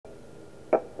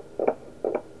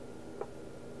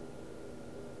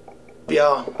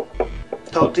y'all.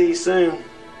 Talk to you soon.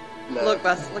 Look,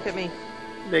 Bus, look at me.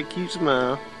 That cute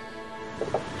smile.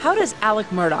 How does Alec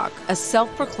Murdaugh, a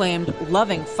self-proclaimed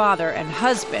loving father and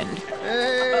husband...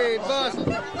 Hey, boss!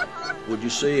 Would you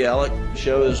see Alec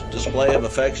show his display of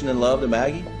affection and love to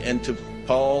Maggie and to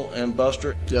Paul and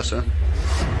Buster? Yes, sir.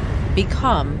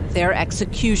 ...become their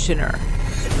executioner?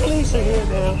 Police are here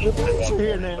now. The police are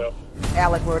here now.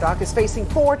 Alec Murdaugh is facing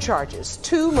 4 charges,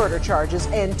 2 murder charges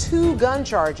and 2 gun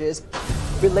charges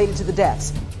related to the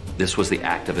deaths. This was the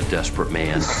act of a desperate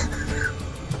man.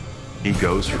 He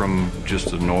goes from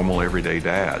just a normal everyday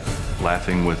dad,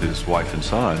 laughing with his wife and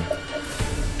son,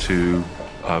 to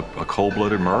a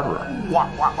cold-blooded murderer.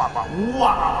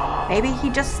 Maybe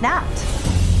he just snapped.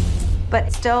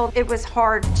 But still, it was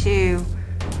hard to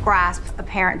grasp a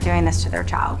parent doing this to their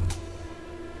child.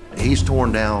 He's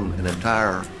torn down an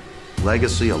entire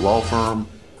legacy, a law firm.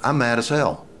 I'm mad as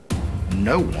hell.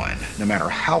 No one, no matter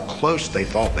how close they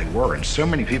thought they were, and so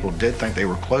many people did think they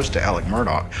were close to Alec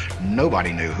Murdaugh,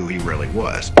 nobody knew who he really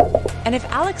was. And if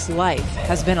Alec's life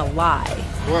has been a lie...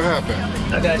 What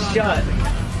happened? I got shot.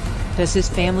 Does his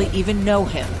family even know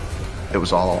him? It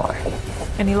was all a lie.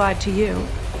 And he lied to you?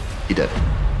 He did.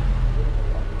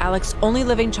 Alec's only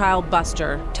living child,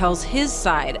 Buster, tells his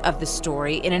side of the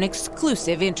story in an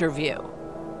exclusive interview.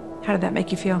 How did that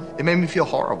make you feel? It made me feel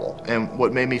horrible, and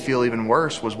what made me feel even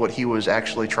worse was what he was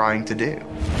actually trying to do.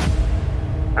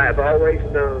 I have always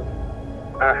known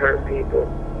I hurt people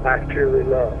I truly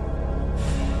love.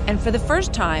 And for the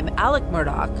first time, Alec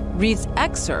Murdaugh reads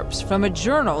excerpts from a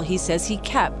journal he says he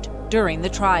kept during the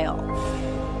trial.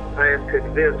 I am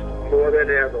convinced more than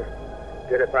ever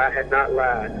that if I had not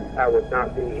lied, I would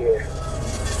not be here.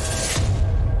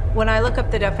 When I look up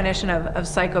the definition of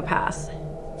psychopath,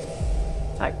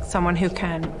 like someone who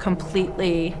can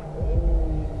completely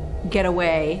get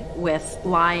away with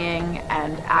lying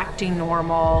and acting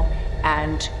normal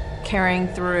and carrying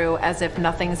through as if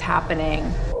nothing's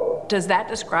happening. Does that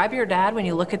describe your dad when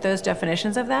you look at those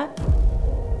definitions of that?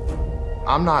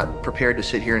 I'm not prepared to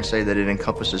sit here and say that it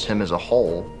encompasses him as a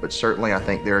whole, but certainly I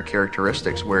think there are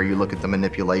characteristics where you look at the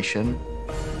manipulation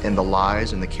and the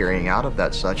lies and the carrying out of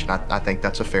that such, and I think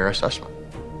that's a fair assessment.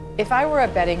 If I were a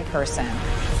betting person,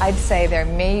 I'd say there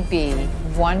may be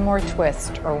one more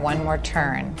twist or one more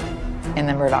turn in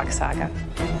the Murdaugh saga.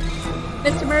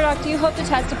 Mr. Murdaugh, do you hope to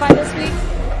testify this week?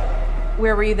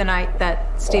 Where were you the night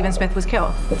that Stephen Smith was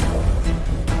killed?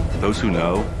 Those who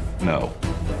know, know.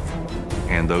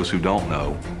 And those who don't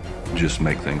know, just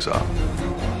make things up.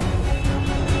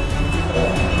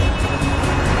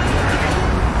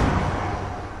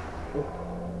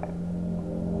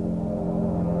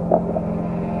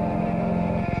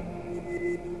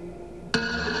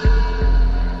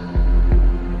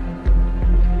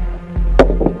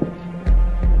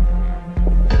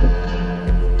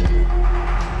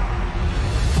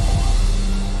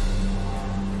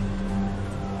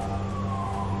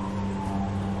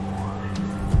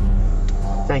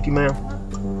 Thank you, ma'am.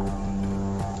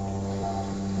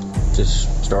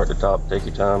 Just start at the top, take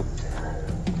your time.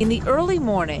 In the early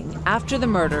morning after the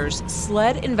murders,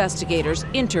 SLED investigators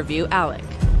interview Alec.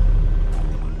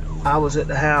 I was at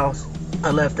the house.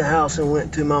 I left the house and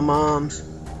went to my mom's.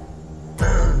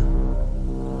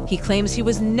 He claims he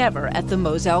was never at the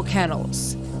Moselle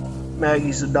Kennels.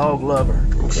 Maggie's a dog lover.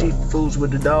 She fools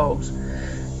with the dogs.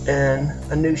 And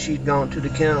I knew she'd gone to the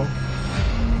kennel.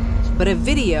 But a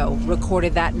video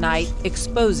recorded that night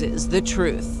exposes the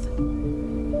truth.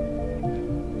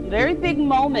 Very big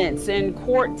moments in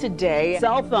court today.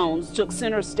 Cell phones took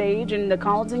center stage in the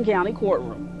Colleton County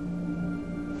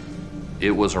courtroom. It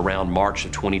was around March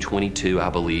of 2022, I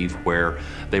believe, where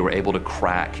they were able to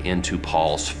crack into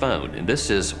Paul's phone. And this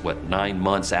is, 9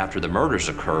 months after the murders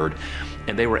occurred,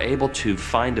 and they were able to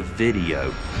find a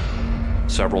video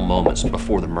several moments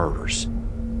before the murders.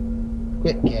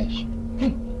 Quit, Cash.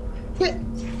 Quit.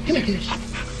 Come here, Cash.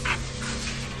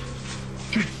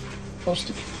 Come here. Close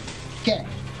to me. Cash.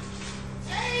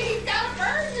 Hey, he's got a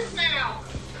bird in his mouth.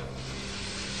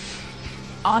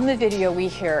 On the video, we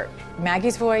hear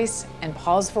Maggie's voice and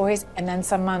Paul's voice, and then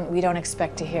someone we don't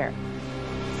expect to hear.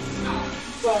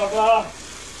 Blah, blah.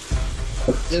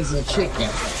 There's a chick out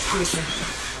there.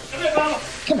 Come here, Mama.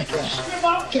 Come here, Cash. Come here,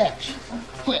 Mama. Cash.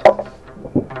 Quit.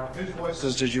 Whose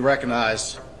voices did you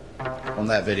recognize on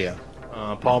that video?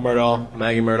 Paul Murdaugh,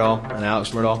 Maggie Murdaugh, and Alex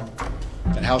Murdaugh.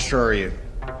 And how sure are you?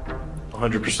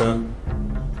 100%.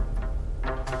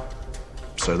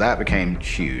 So that became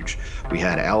huge. We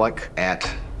had Alec at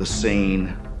the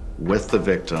scene with the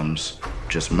victims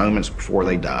just moments before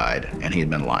they died, and he had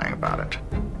been lying about it.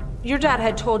 Your dad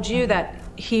had told you that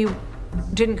he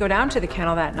didn't go down to the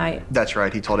kennel that night. That's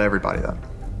right, he told everybody that.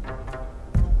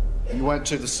 You went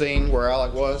to the scene where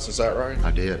Alec was, is that right?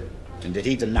 I did. And did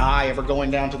he deny ever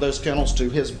going down to those kennels to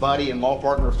his buddy and law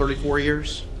partner of 34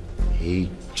 years? He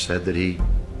said that he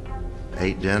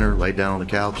ate dinner, laid down on the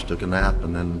couch, took a nap,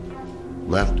 and then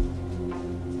left.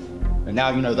 And now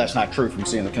you know that's not true from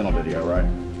seeing the kennel video, right?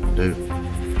 Dude.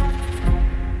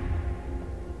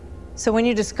 So when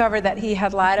you discovered that he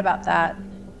had lied about that,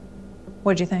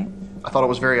 what'd you think? I thought it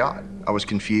was very odd. I was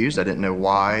confused. I didn't know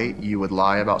why you would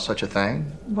lie about such a thing.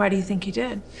 Why do you think he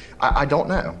did? I don't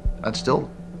know. I'd still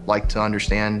like to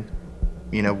understand,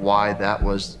 why that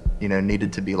was,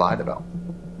 needed to be lied about.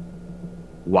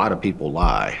 Why do people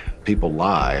lie? People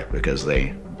lie because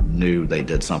they knew they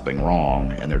did something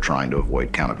wrong and they're trying to avoid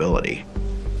accountability.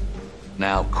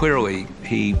 Now, clearly,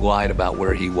 he lied about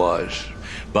where he was,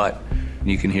 but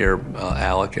you can hear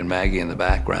Alec and Maggie in the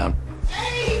background.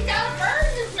 Hey, he's got a bird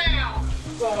in his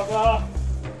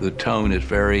mouth. The tone is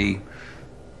very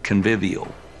convivial.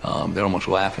 They're almost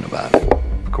laughing about it.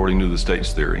 According to the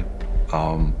state's theory,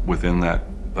 within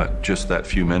just that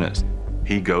few minutes,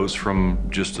 he goes from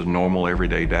just a normal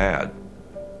everyday dad,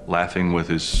 laughing with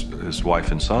his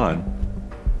wife and son,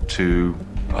 to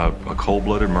a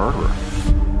cold-blooded murderer.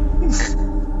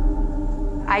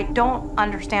 I don't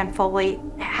understand fully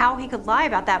how he could lie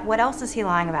about that. What else is he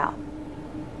lying about?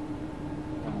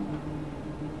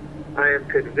 I am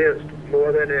convinced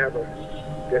more than ever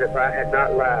that if I had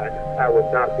not lied, I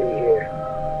would not be here.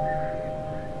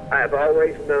 I have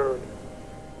always known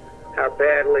how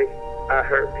badly I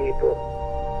hurt people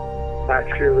I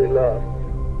truly love.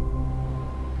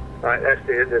 All right, that's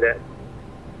the end of that.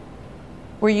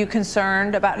 Were you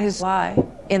concerned about his lie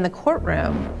in the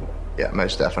courtroom? Yeah,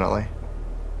 most definitely.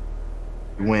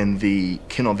 When the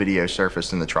kennel video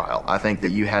surfaced in the trial, I think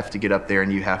that you have to get up there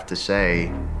and you have to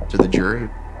say to the jury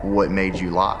what made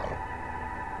you lie.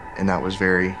 And that was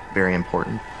very, very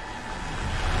important.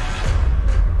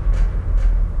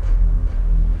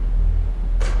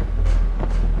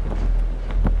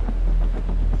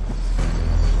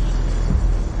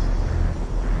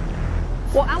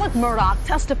 Will Alec Murdaugh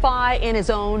testify in his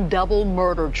own double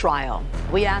murder trial?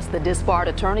 We asked the disbarred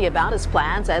attorney about his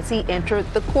plans as he entered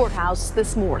the courthouse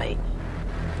this morning.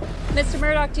 Mr.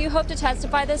 Murdaugh, do you hope to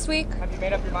testify this week? Have you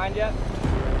made up your mind yet?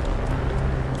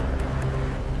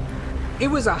 It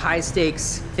was a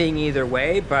high-stakes thing either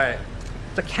way, but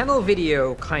the kennel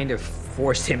video kind of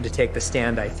forced him to take the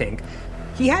stand, I think.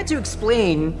 He had to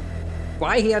explain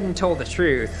why he hadn't told the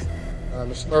truth.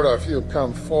 Mr. Murdaugh, if you'll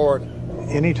come forward.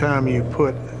 Anytime you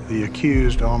put the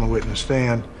accused on the witness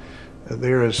stand,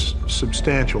 there is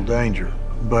substantial danger,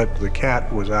 but the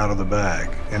cat was out of the bag,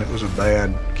 and it was a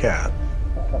bad cat.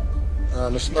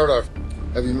 Mr. Murdaugh,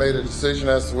 have you made a decision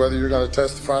as to whether you're going to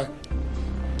testify?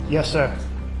 Yes, sir.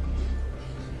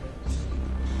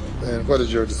 And what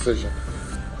is your decision?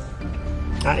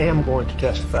 I am going to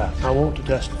testify. I want to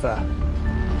testify.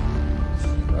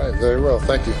 All right, very well.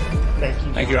 Thank you. Thank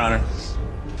you. Thank you, Your Honor.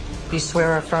 Do you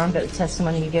swear or affirm that the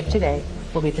testimony you give today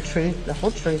will be the truth, the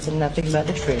whole truth, and nothing but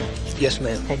the truth? Yes,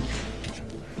 ma'am. Thank you.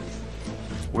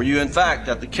 Were you in fact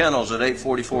at the kennels at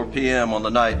 8:44 p.m. on the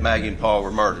night Maggie and Paul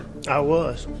were murdered? I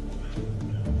was.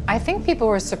 I think people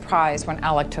were surprised when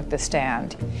Alec took the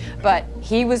stand, but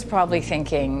he was probably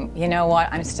thinking, you know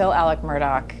what, I'm still Alec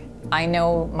Murdaugh. I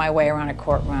know my way around a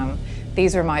courtroom.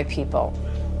 These are my people.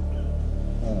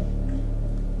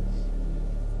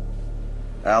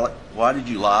 Alec, why did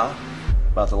you lie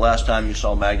about the last time you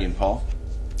saw Maggie and Paul?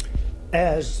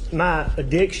 As my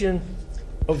addiction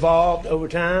evolved over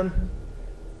time,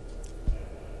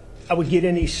 I would get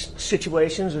in these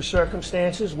situations or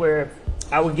circumstances where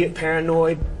I would get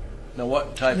paranoid. Now,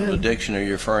 what type of addiction are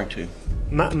you referring to?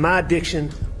 My addiction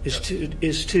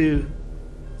is to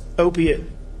opiate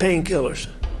painkillers.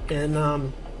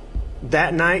 And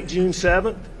that night, June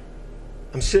 7th,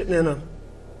 I'm sitting in a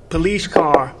police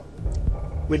car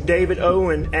with David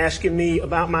Owen asking me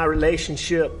about my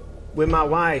relationship with my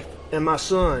wife and my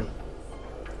son.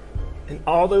 And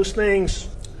all those things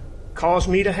caused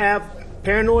me to have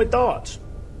paranoid thoughts.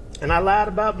 And I lied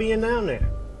about being down there.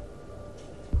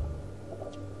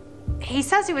 He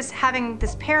says he was having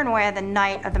this paranoia the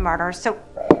night of the murder.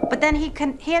 But then he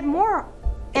had more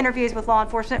interviews with law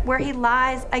enforcement where he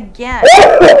lies again.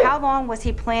 How long was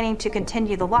he planning to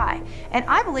continue the lie? And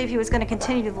I believe he was going to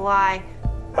continue the lie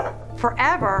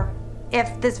forever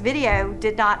if this video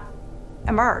did not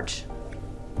emerge.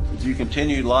 Did you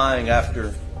continue lying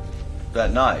after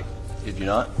that night? Did you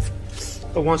not?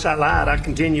 But once I lied, I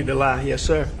continued to lie. Yes,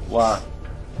 sir. Why?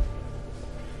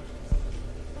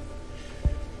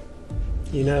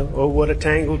 You know, oh, what a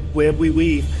tangled web we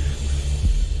weave.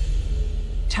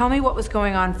 Tell me what was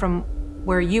going on from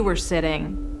where you were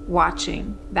sitting,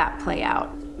 watching that play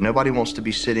out. Nobody wants to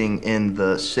be sitting in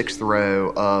the 6th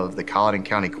row of the Colleton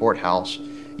County Courthouse,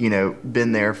 you know,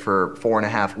 been there for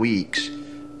 4.5 weeks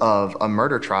of a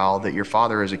murder trial that your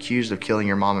father is accused of killing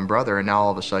your mom and brother, and now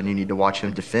all of a sudden you need to watch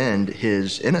him defend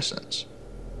his innocence.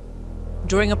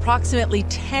 During approximately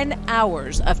 10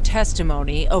 hours of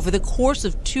testimony over the course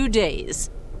of 2 days,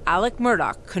 Alec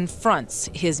Murdaugh confronts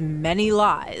his many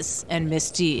lies and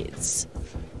misdeeds.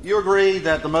 You agree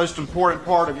that the most important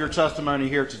part of your testimony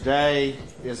here today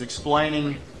is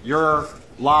explaining your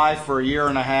lie for a year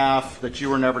and a half that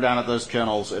you were never down at those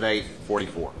kennels at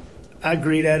 8:44. I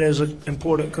agree that is an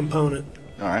important component.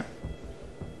 All right.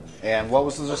 And what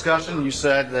was the discussion? You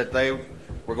said that they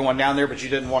were going down there, but you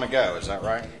didn't want to go. Is that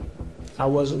right? I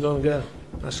wasn't going to go.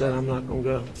 I said I'm not going to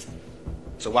go.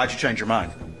 So why'd you change your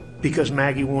mind? Because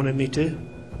Maggie wanted me to.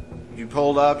 You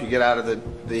pulled up, you get out of the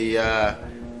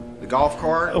golf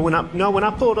cart? When I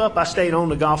pulled up, I stayed on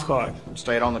the golf cart.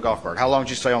 Stayed on the golf cart. How long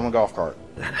did you stay on the golf cart?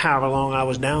 However long I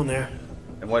was down there.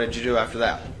 And what did you do after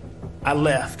that? I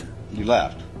left. You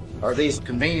left. Are these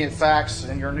convenient facts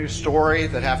in your new story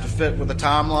that have to fit with the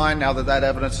timeline now that that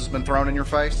evidence has been thrown in your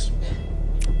face?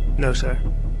 No, sir.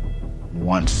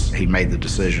 Once he made the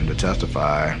decision to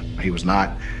testify, he was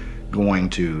not going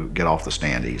to get off the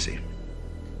stand easy.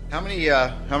 How many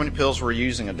pills were you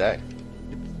using a day?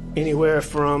 Anywhere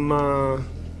from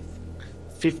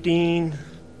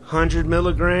 1,500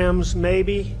 milligrams,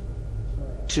 maybe,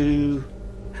 to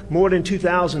more than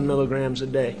 2,000 milligrams a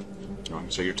day.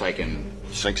 So you're taking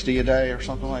 60 a day or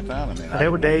something like that? I mean, there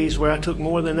were days where I took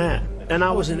more than that. And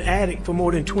I was an addict for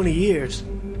more than 20 years.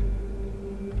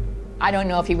 I don't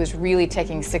know if he was really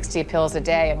taking 60 pills a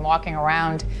day and walking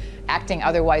around acting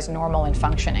otherwise normal and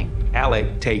functioning.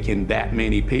 Alec taking that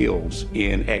many pills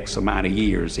in X amount of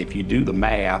years, if you do the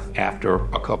math, after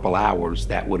a couple hours,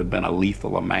 that would have been a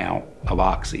lethal amount of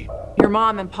oxy. Your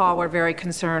mom and Paul were very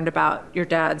concerned about your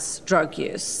dad's drug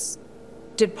use.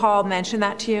 Did Paul mention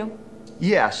that to you?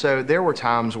 Yeah, so there were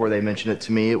times where they mentioned it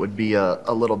to me. It would be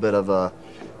a little bit of a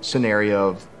scenario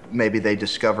of maybe they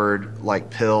discovered like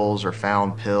pills or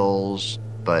found pills,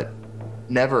 but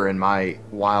never in my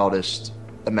wildest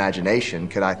imagination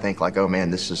could I think like, oh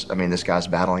man, this guy's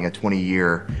battling a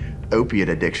 20-year opiate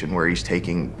addiction where he's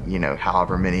taking, you know,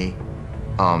 however many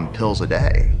pills a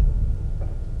day.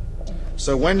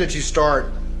 So when did you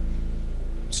start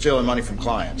stealing money from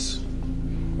clients?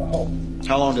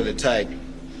 How long did it take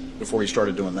before you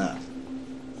started doing that?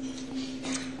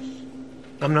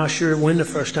 I'm not sure when the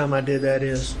first time I did that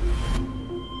is.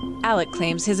 Alec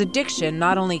claims his addiction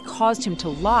not only caused him to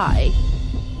lie,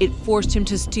 it forced him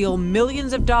to steal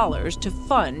millions of dollars to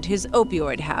fund his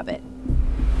opioid habit.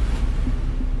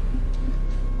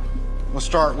 Let's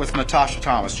start with Natasha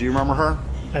Thomas. Do you remember her?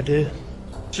 I do.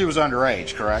 She was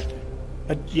underage, correct?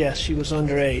 Yes, she was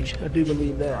underage. I do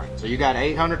believe that. So you got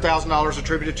 $800,000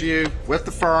 attributed to you with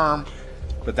the firm,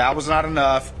 but that was not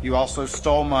enough. You also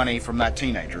stole money from that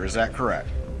teenager. Is that correct?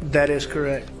 That is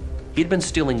correct. He'd been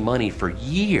stealing money for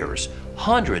years,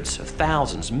 hundreds of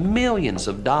thousands, millions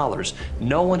of dollars.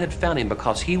 No one had found him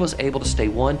because he was able to stay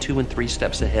 1, 2, and 3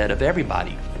 steps ahead of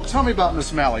everybody. Tell me about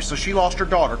Miss Malley. So she lost her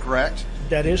daughter, correct?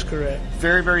 That is correct.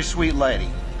 Very, very sweet lady,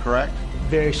 correct?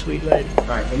 Very sweet lady. All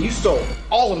right, and you stole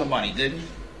all of the money, didn't you?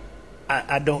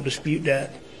 I don't dispute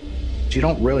that. You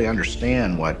don't really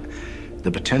understand what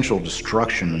the potential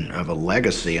destruction of a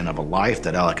legacy and of a life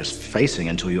that Alec is facing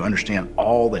until you understand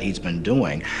all that he's been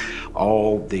doing,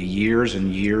 all the years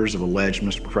and years of alleged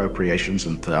misappropriations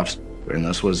and thefts. And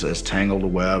this was as tangled a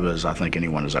web as I think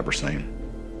anyone has ever seen.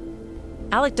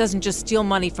 Alec doesn't just steal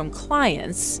money from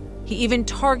clients, he even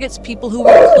targets people who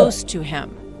were close to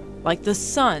him, like the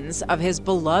sons of his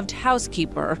beloved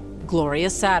housekeeper, Gloria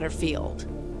Satterfield.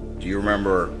 Do you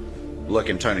remember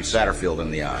looking Tony Satterfield in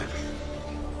the eye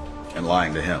and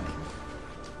lying to him?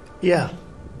 Yeah.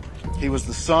 He was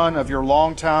the son of your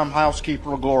longtime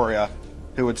housekeeper, Gloria,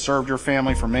 who had served your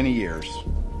family for many years,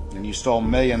 and you stole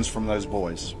millions from those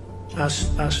boys. I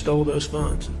stole those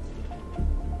funds.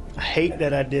 I hate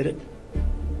that I did it.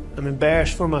 I'm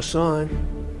embarrassed for my son.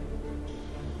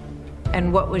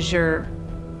 And what was your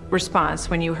response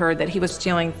when you heard that he was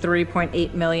stealing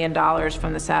 $3.8 million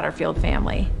from the Satterfield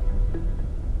family?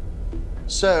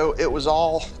 So it was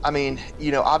all, I mean,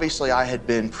 you know, obviously I had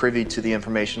been privy to the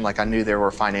information, like I knew there were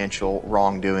financial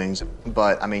wrongdoings,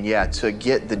 but I mean, yeah, to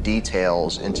get the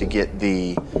details and to get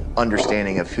the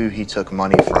understanding of who he took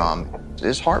money from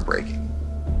is heartbreaking.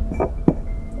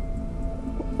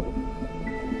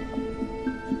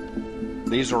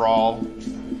 These are all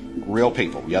real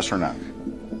people, yes or no?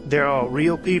 They're all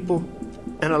real people.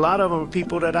 And a lot of them are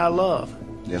people that I love.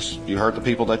 Yes, you hurt the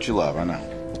people that you love, I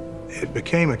know. It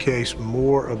became a case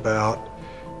more about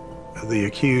the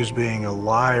accused being a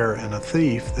liar and a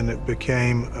thief than it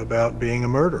became about being a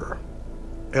murderer.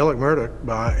 Alec Murdaugh,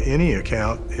 by any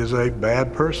account, is a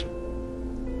bad person.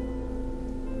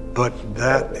 But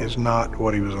that is not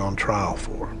what he was on trial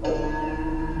for.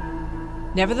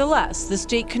 Nevertheless, the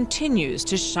state continues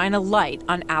to shine a light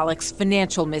on Alec's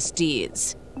financial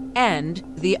misdeeds and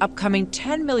the upcoming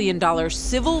 $10 million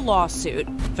civil lawsuit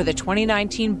for the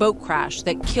 2019 boat crash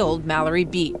that killed Mallory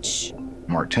Beach.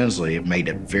 Mark Tinsley made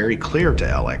it very clear to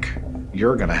Alec,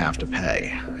 you're going to have to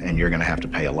pay, and you're going to have to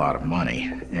pay a lot of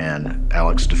money. And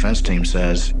Alec's defense team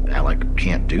says Alec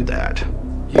can't do that.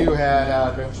 You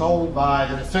had been told by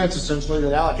the defense, essentially,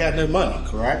 that Alec had no money,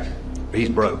 correct? He's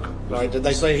broke. Right. Did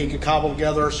they say he could cobble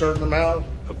together a certain amount?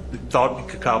 Thought he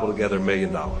could cobble together $1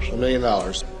 million. $1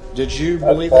 million. Did you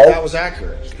believe that that was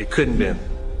accurate? It couldn't be.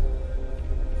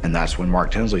 And that's when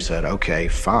Mark Tinsley said, okay,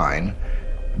 fine,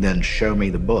 then show me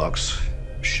the books,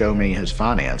 show me his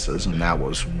finances. And that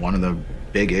was one of the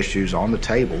big issues on the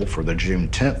table for the June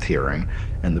 10th hearing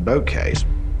in the boat case.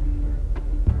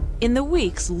 In the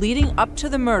weeks leading up to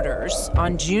the murders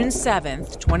on June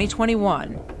 7th,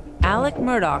 2021, Alec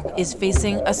Murdaugh is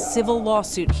facing a civil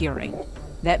lawsuit hearing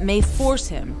that may force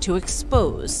him to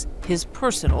expose his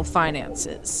personal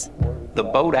finances. The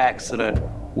boat accident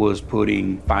was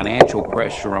putting financial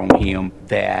pressure on him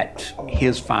that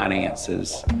his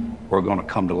finances were going to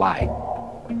come to light.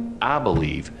 I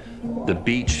believe the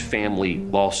Beach family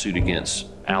lawsuit against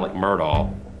Alec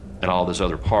Murdaugh and all those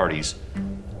other parties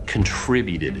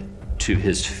contributed to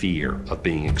his fear of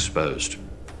being exposed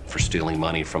for stealing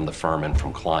money from the firm and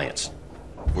from clients.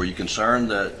 Were you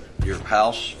concerned that your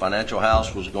house, financial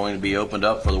house, was going to be opened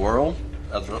up for the world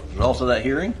as a result of that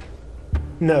hearing?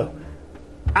 No.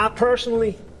 I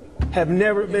personally have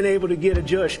never been able to get a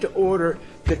judge to order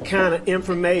the kind of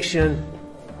information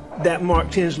that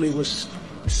Mark Tinsley was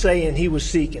saying he was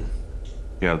seeking.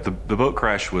 Yeah, the boat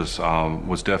crash was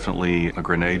definitely a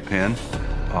grenade pin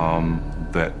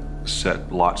that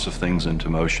set lots of things into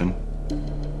motion.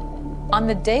 On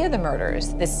the day of the murders,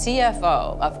 the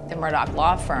CFO of the Murdaugh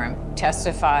law firm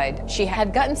testified she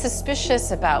had gotten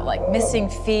suspicious about missing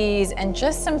fees and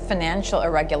just some financial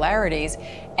irregularities,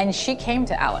 and she came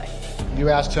to Alec. You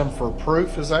asked him for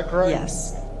proof, is that correct?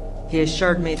 Yes. He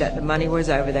assured me that the money was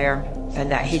over there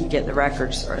and that he'd get the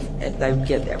records and they would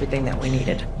get everything that we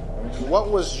needed. What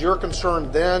was your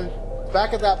concern then,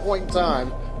 back at that point in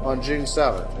time, on June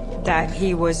 7th? That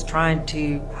he was trying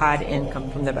to hide income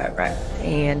from the boat wreck.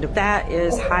 And that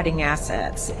is hiding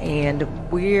assets. And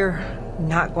we're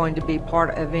not going to be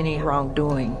part of any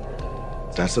wrongdoing.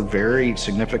 That's a very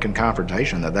significant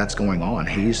confrontation that's going on.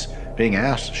 He's being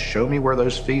asked, show me where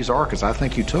those fees are, because I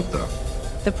think you took them.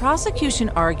 The prosecution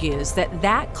argues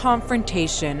that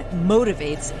confrontation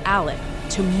motivates Alec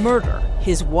to murder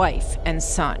his wife and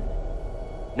son.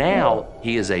 Now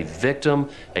he is a victim,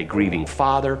 a grieving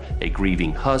father, a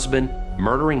grieving husband.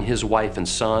 Murdering his wife and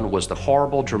son was the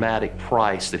horrible, dramatic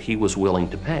price that he was willing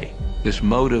to pay. This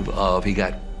motive of he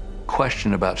got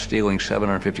questioned about stealing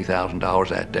 $750,000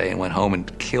 that day and went home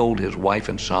and killed his wife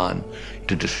and son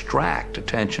to distract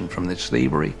attention from this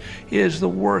thievery is the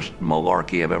worst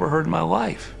malarkey I've ever heard in my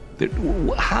life.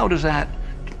 How does that,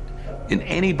 in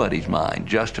anybody's mind,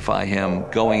 justify him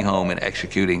going home and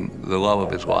executing the love of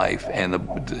his wife and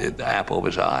the apple of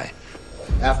his eye?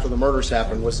 After the murders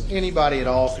happened, was anybody at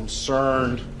all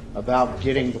concerned about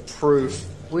getting the proof?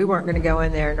 We weren't going to go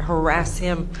in there and harass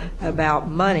him about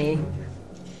money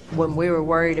when we were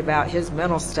worried about his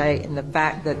mental state and the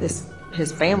fact that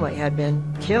his family had been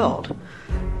killed.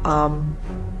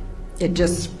 It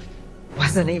just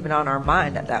wasn't even on our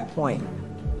mind at that point.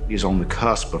 He's on the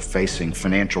cusp of facing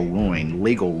financial ruin,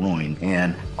 legal ruin,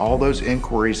 and all those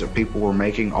inquiries that people were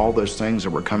making, all those things that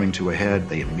were coming to a head,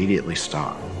 they immediately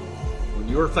stopped. When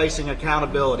you were facing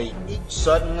accountability,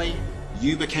 suddenly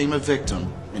you became a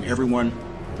victim and everyone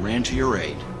ran to your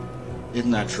aid.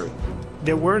 Isn't that true?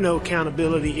 There were no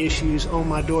accountability issues on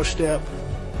my doorstep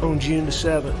on June the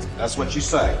 7th. That's what you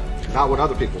say, not what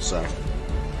other people say.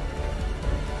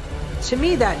 To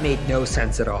me, that made no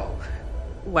sense at all.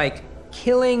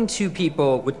 Killing two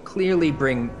people would clearly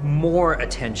bring more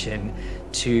attention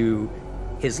to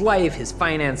his life, his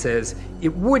finances.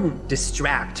 It wouldn't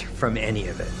distract from any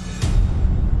of it.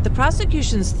 The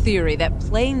prosecution's theory that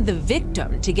playing the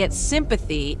victim to get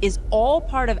sympathy is all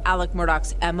part of Alec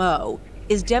Murdaugh's MO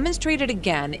is demonstrated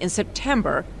again in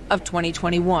September of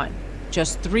 2021,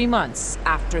 just 3 months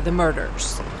after the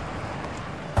murders.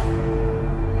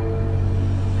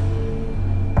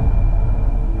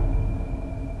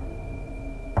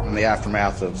 in the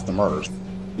aftermath of the murders.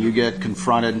 You get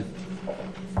confronted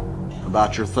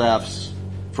about your thefts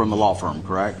from the law firm,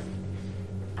 correct?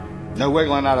 No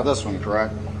wiggling out of this one,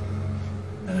 correct?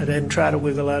 I didn't try to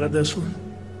wiggle out of this one.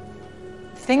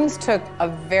 Things took a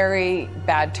very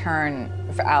bad turn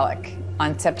for Alec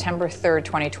on September 3rd,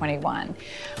 2021,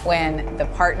 when the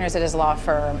partners at his law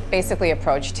firm basically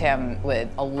approached him with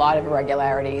a lot of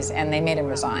irregularities and they made him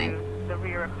resign.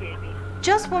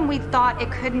 Just when we thought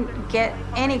it couldn't get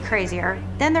any crazier,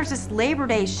 then there's this Labor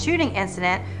Day shooting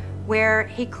incident where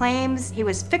he claims he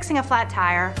was fixing a flat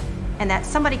tire and that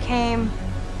somebody came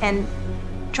and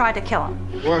tried to kill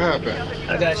him. What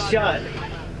happened? I got shot.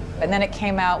 And then it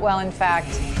came out, well, in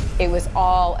fact, it was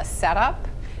all a setup,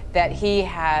 that he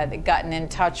had gotten in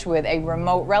touch with a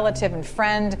remote relative and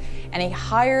friend, and he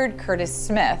hired Curtis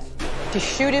Smith to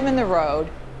shoot him in the road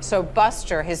so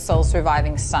Buster, his sole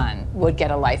surviving son, would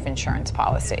get a life insurance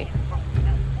policy.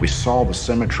 We saw the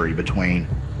symmetry between,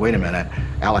 wait a minute,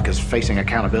 Alec is facing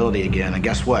accountability again, and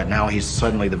guess what? Now he's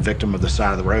suddenly the victim of the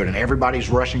side of the road, and everybody's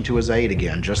rushing to his aid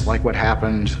again, just like what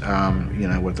happened,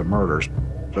 with the murders.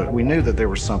 But we knew that there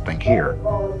was something here.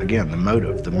 Again, the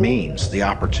motive, the means, the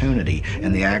opportunity,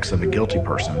 and the acts of a guilty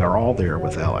person, they're all there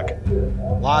with Alec.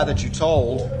 Lie that you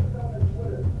told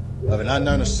of an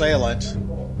unknown assailant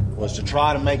was to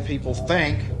try to make people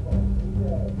think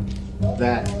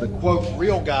that the, quote,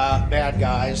 real bad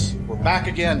guys were back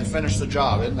again to finish the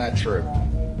job. Isn't that true?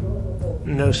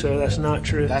 No, sir, that's not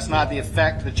true. That's not the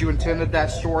effect that you intended that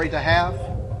story to have?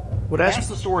 Well, that's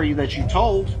the story that you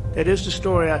told. That is the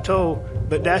story I told,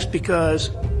 but that's because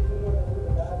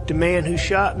the man who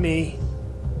shot me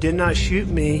did not shoot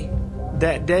me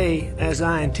that day as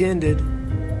I intended.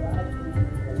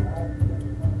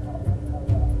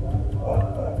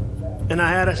 And I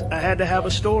had to have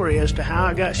a story as to how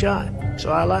I got shot,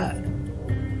 so I lied.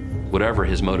 Whatever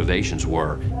his motivations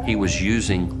were, he was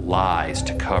using lies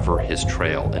to cover his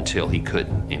trail until he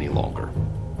couldn't any longer.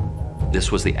 This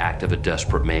was the act of a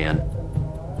desperate man.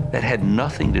 That had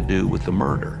nothing to do with the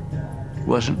murder. It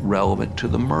wasn't relevant to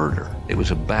the murder. It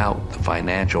was about the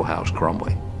financial house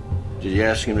crumbling. Did you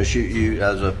ask him to shoot you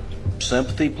as a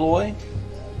sympathy ploy?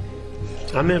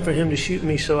 I meant for him to shoot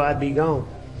me so I'd be gone.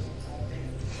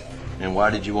 And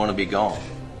why did you want to be gone?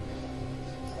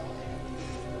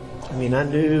 I mean, I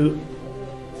knew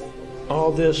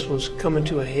all this was coming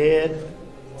to a head.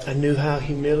 I knew how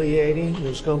humiliating it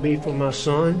was going to be for my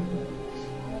son.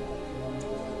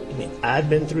 I mean, I'd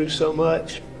been through so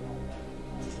much.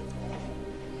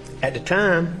 At the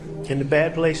time, in the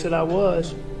bad place that I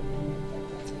was,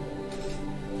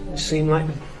 it seemed like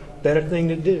the better thing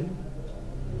to do.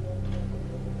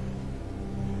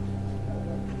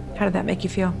 How did that make you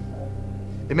feel?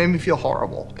 It made me feel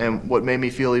horrible. And what made me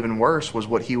feel even worse was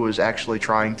what he was actually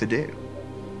trying to do.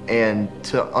 And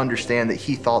to understand that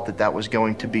he thought that that was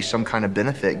going to be some kind of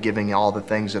benefit, given all the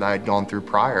things that I had gone through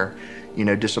prior,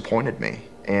 disappointed me.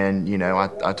 And,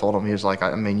 I told him, he was like,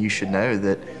 I mean, you should know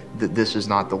that this is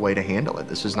not the way to handle it.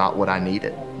 This is not what I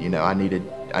needed. I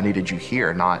needed you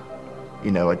here, not,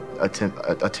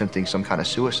 attempting some kind of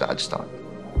suicide stunt.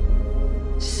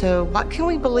 So what can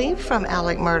we believe from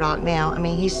Alec Murdaugh now? I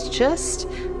mean, he's just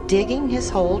digging his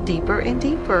hole deeper and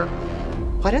deeper.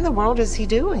 What in the world is he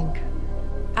doing?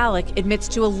 Alec admits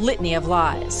to a litany of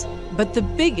lies, but the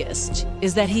biggest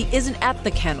is that he isn't at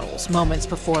the kennels moments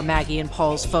before Maggie and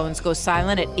Paul's phones go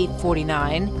silent at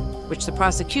 8:49, which the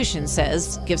prosecution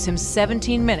says gives him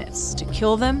 17 minutes to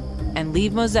kill them and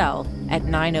leave Moselle at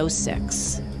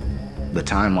 9:06. The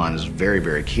timeline is very,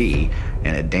 very key,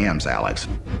 and it damns Alex.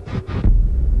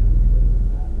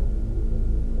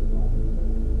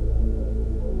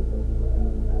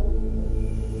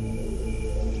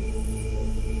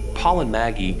 Paul and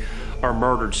Maggie are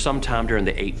murdered sometime during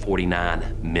the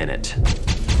 8:49 minute.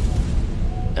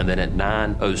 And then at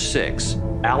 9:06,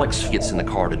 Alex gets in the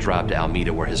car to drive to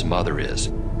Alameda where his mother is.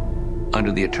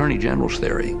 Under the Attorney General's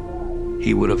theory,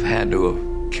 he would have had to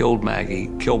have killed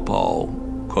Maggie, killed Paul,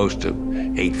 close to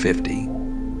 8:50.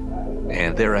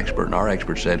 And their expert and our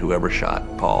expert said whoever shot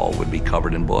Paul would be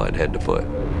covered in blood head to foot.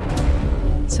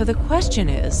 So the question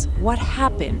is, what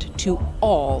happened to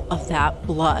all of that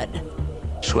blood?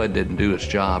 Sweat didn't do its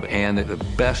job, and the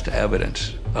best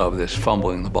evidence of this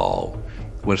fumbling the ball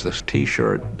was this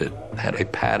T-shirt that had a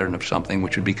pattern of something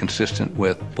which would be consistent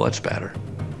with blood spatter.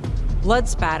 Blood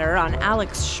spatter on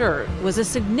Alec's shirt was a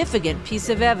significant piece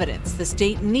of evidence the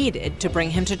state needed to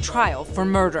bring him to trial for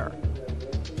murder.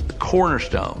 The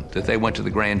cornerstone that they went to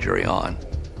the grand jury on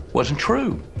wasn't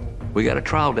true. We got a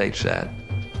trial date set,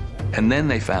 and then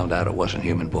they found out it wasn't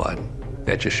human blood.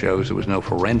 That just shows there was no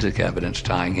forensic evidence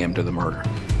tying him to the murder.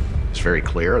 As very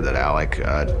clear that Alec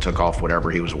took off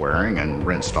whatever he was wearing and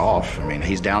rinsed off. I mean,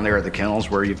 he's down there at the kennels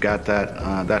where you've got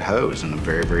that hose in a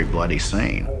very, very bloody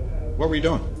scene. What were you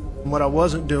doing? What I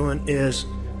wasn't doing is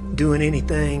doing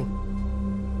anything,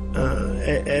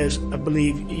 as I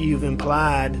believe you've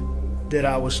implied, that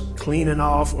I was cleaning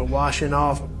off or washing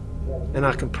off. And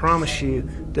I can promise you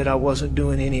that I wasn't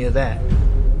doing any of that.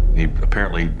 He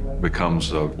apparently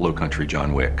becomes a low-country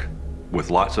John Wick, with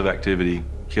lots of activity,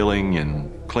 killing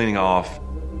and cleaning off.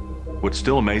 What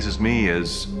still amazes me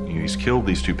is he's killed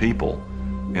these two people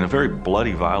in a very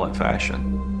bloody, violent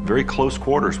fashion, very close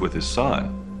quarters with his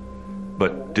son,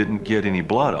 but didn't get any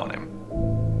blood on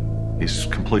him. He's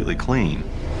completely clean.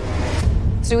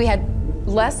 So we had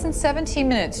less than 17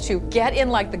 minutes to get in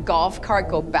like the golf cart,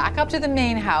 go back up to the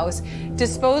main house,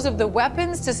 dispose of the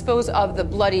weapons, dispose of the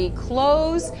bloody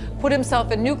clothes, put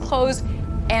himself in new clothes,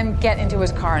 and get into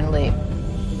his car and leave.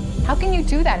 How can you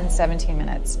do that in 17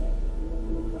 minutes?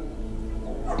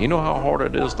 You know how hard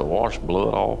it is to wash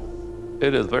blood off?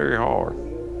 It is very hard.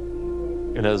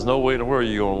 And there's no way in the world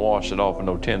you're gonna wash it off in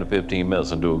no 10 to 15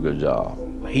 minutes and do a good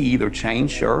job. He either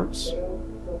changed shirts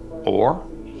or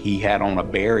he had on a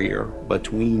barrier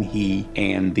between he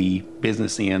and the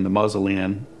business end, the muzzle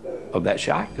end of that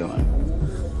shotgun.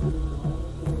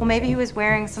 Well, maybe he was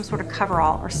wearing some sort of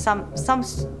coverall or some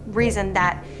reason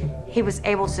that he was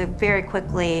able to very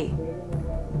quickly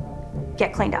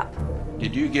get cleaned up.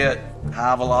 Did you get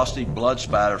high-velocity blood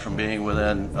spatter from being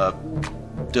within a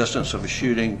distance of a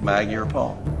shooting, Maggie or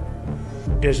Paul?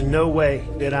 There's no way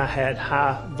that I had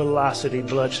high-velocity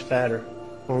blood spatter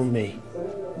on me.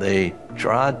 They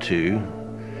tried to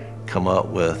come up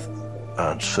with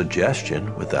a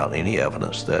suggestion without any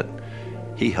evidence that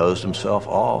he hosed himself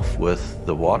off with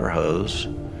the water hose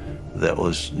that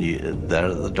was that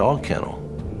of the dog kennel.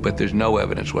 But there's no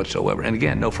evidence whatsoever. And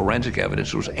again, no forensic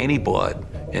evidence. There was any blood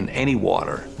in any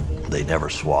water. They never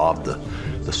swabbed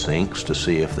the sinks to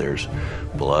see if there's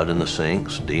blood in the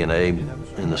sinks, DNA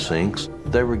in the sinks.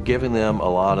 They were giving them a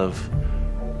lot of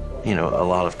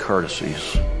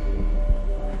courtesies.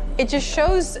 It just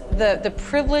shows the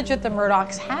privilege that the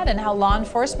Murdaughs had and how law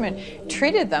enforcement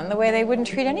treated them the way they wouldn't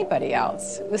treat anybody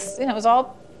else. It was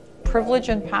all privilege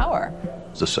and power.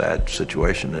 The sad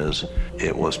situation is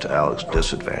it was to Alec's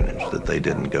disadvantage that they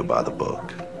didn't go by the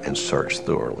book and search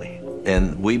thoroughly.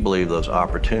 And we believe those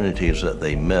opportunities that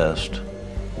they missed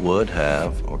would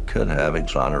have or could have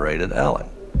exonerated Alec.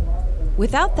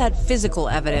 Without that physical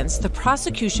evidence, the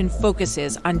prosecution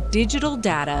focuses on digital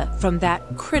data from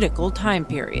that critical time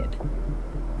period.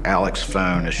 Alec's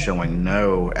phone is showing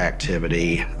no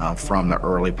activity from the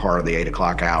early part of the 8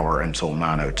 o'clock hour until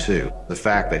 9:02. The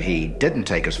fact that he didn't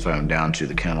take his phone down to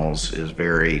the kennels is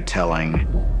very telling.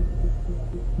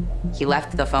 He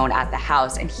left the phone at the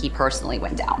house and he personally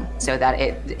went down so that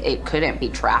it couldn't be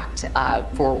tracked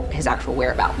for his actual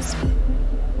whereabouts.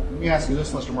 Let me ask you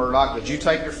this, Mr. Murdaugh. Did you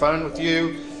take your phone with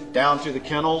you down to the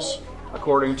kennels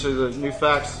according to the new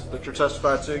facts that you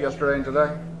testified to yesterday and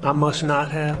today? I must not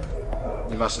have.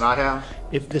 You must not have?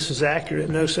 If this is accurate,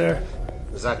 no, sir.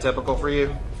 Is that typical for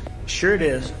you? Sure it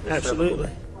is, absolutely.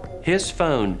 His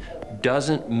phone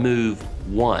doesn't move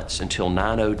once until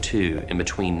 9:02. And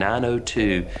between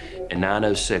 9:02 and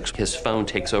 9:06, his phone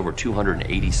takes over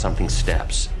 280-something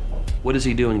steps. What is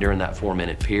he doing during that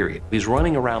 4-minute period? He's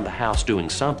running around the house doing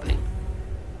something.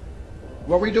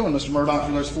 What were you doing, Mr. Murdaugh,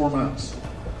 for those 4 minutes?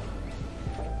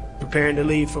 Preparing to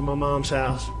leave for my mom's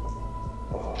house.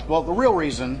 Well, the real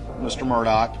reason, Mr.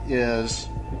 Murdaugh, is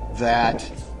that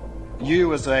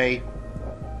you as a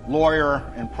lawyer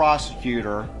and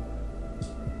prosecutor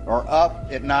are up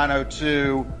at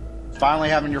 9:02, finally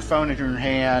having your phone in your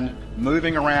hand,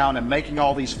 moving around and making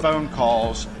all these phone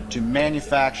calls to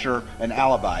manufacture an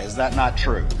alibi. Is that not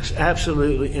true? It's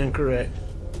absolutely incorrect.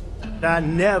 I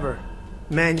never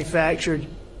manufactured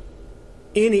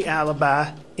any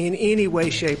alibi in any way,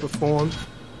 shape, or form.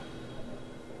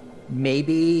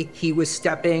 Maybe he was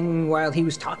stepping while he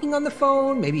was talking on the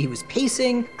phone. Maybe he was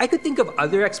pacing. I could think of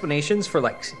other explanations for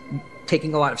like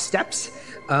taking a lot of steps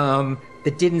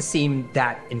that didn't seem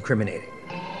that incriminating.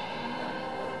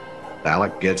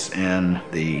 Alec gets in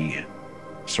the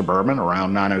Suburban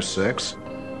around 9:06.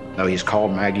 Though he's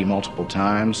called Maggie multiple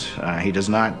times, he does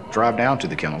not drive down to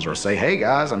the kennels or say, "Hey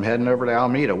guys, I'm heading over to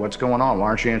Alameda. What's going on? Why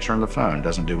aren't you answering the phone?"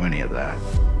 Doesn't do any of that.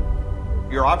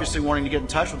 You're obviously wanting to get in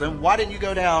touch with him. Why didn't you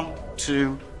go down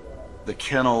to the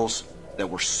kennels that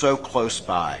were so close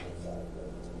by?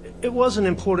 It wasn't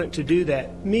important to do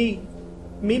that. Me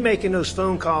making those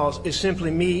phone calls is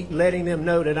simply me letting them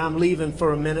know that I'm leaving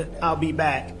for a minute, I'll be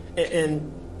back.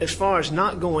 And as far as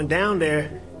not going down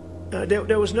there,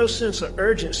 There was no sense of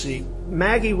urgency.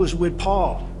 Maggie was with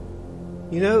Paul.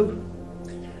 You know,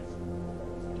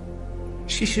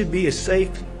 she should be as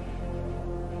safe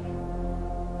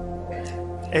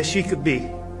as she could be.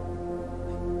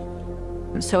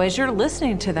 So as you're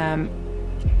listening to them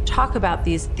talk about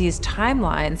these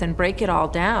timelines and break it all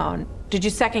down, did you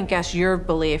second guess your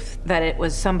belief that it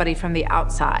was somebody from the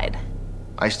outside?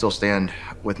 I still stand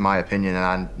with my opinion,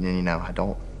 and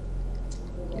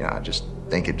I just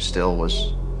think it still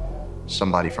was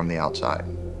somebody from the outside.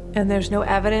 And there's no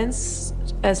evidence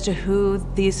as to who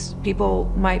these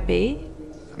people might be?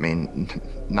 I mean,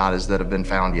 not as that have been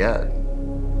found yet.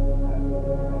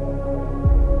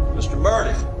 Mr.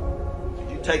 Murdaugh,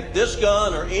 did you take this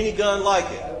gun or any gun like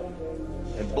it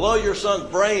and blow your son's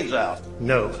brains out?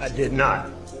 No, I did not.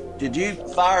 Did you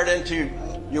fire it into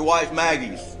your wife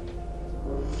Maggie's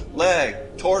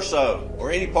leg, torso,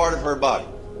 or any part of her body?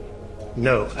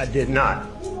 No, I did not.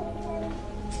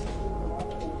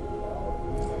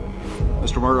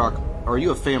 Mr. Murdaugh, are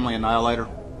you a family annihilator?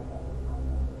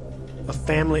 A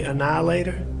family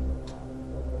annihilator?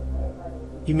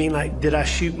 You mean like, did I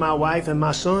shoot my wife and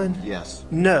my son? Yes.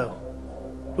 No.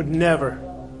 Would never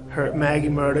hurt Maggie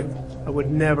Murdaugh. I would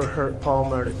never hurt Paul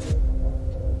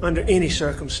Murdaugh. Under any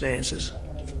circumstances.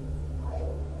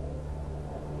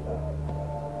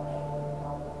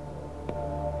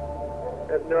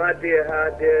 I have no idea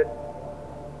how I did,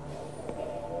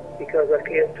 because I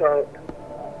can't talk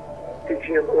to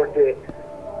Jim or Dick.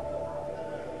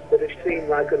 But it seemed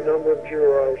like a number of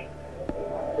jurors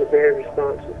were very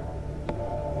responsive.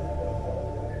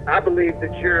 I believe the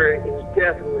jury is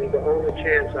definitely the only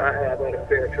chance I have at a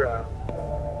fair trial.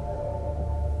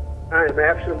 I am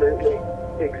absolutely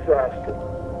exhausted.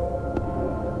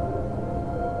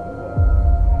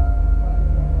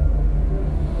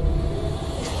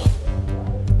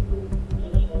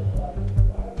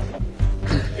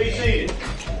 Be seated.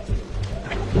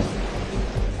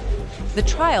 The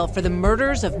trial for the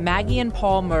murders of Maggie and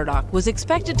Paul Murdaugh was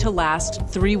expected to last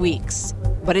 3 weeks,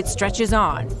 but it stretches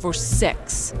on for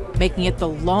 6, making it the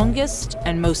longest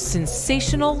and most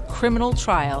sensational criminal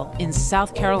trial in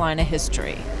South Carolina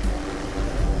history.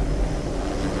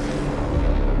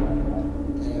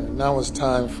 And now it's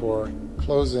time for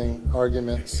closing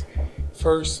arguments.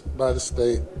 First, by the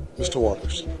state, Mr.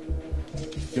 Waters.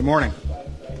 Good morning.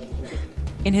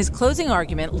 In his closing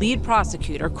argument, lead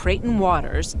prosecutor Creighton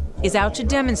Waters is out to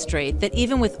demonstrate that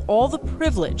even with all the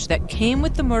privilege that came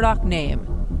with the Murdaugh name,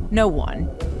 no one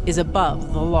is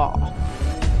above the law.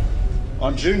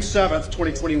 On June 7th,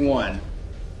 2021,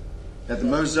 at the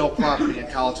Moselle property in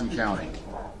Colleton County,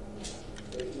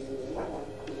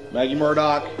 Maggie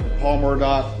Murdaugh and Paul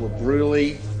Murdaugh were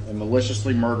brutally and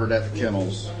maliciously murdered at the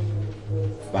kennels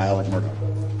by Alec Murdaugh.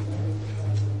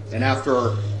 And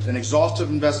after an exhaustive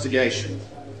investigation,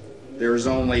 there is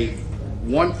only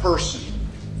one person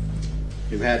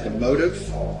who had the motive,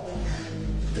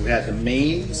 who had the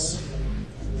means,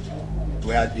 who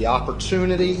had the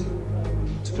opportunity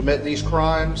to commit these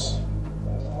crimes,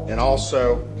 and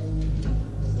also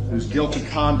whose guilty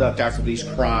conduct after these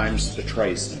crimes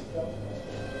betrays them.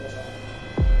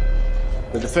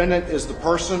 The defendant is the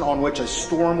person on which a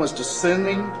storm was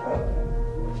descending,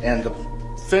 and the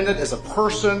defendant is a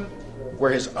person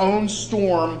where his own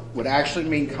storm would actually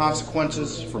mean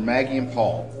consequences for Maggie and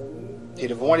Paul.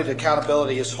 He'd avoided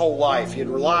accountability his whole life. He had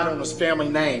relied on his family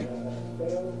name.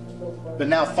 But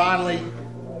now finally,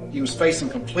 he was facing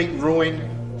complete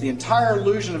ruin. The entire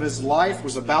illusion of his life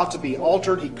was about to be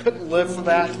altered. He couldn't live for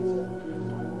that.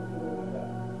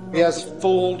 He has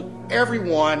fooled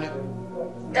everyone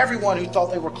who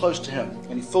thought they were close to him.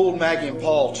 And he fooled Maggie and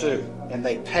Paul too. And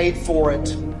they paid for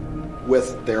it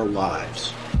with their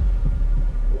lives.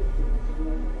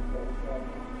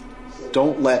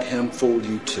 Don't let him fool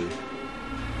you too.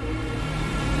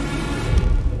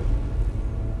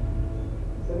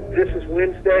 This is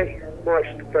Wednesday, March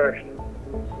the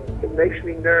 1st. It makes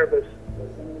me nervous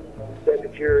that the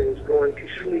jury is going to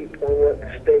sleep on what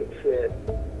the state said.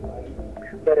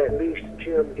 But at least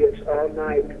Jim gets all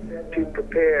night to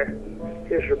prepare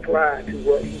his reply to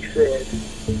what he said.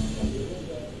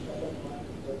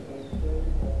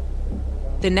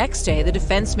 The next day, the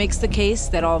defense makes the case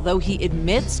that although he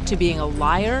admits to being a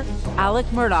liar, Alec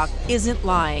Murdaugh isn't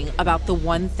lying about the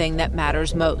one thing that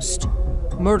matters most: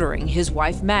 murdering his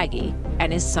wife Maggie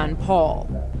and his son Paul.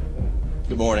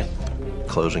 Good morning.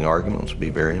 Closing arguments will be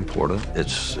very important.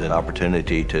 It's an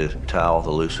opportunity to tie all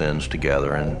the loose ends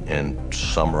together and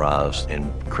summarize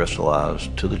and crystallize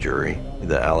to the jury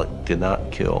that Alec did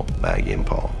not kill Maggie and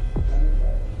Paul.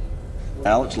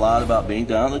 Alex lied about being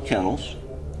down in the kennels.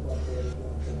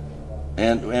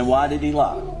 And why did he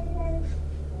lie?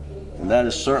 And that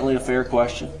is certainly a fair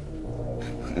question.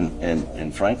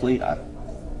 And frankly, I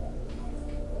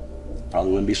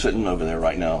probably wouldn't be sitting over there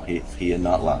right now if he had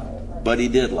not lied. But he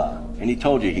did lie, and he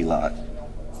told you he lied.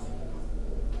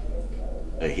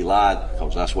 He lied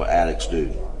because that's what addicts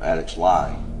do. Addicts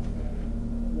lie.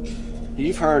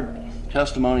 You've heard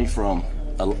testimony from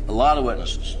a lot of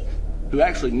witnesses who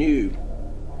actually knew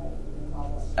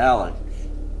Alec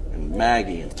and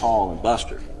Maggie and Paul and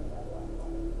Buster.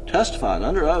 Testified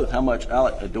under oath how much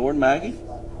Alec adored Maggie.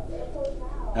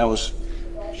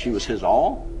 She was his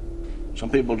all. Some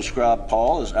people describe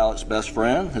Paul as Alec's best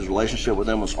friend. His relationship with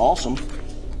him was awesome,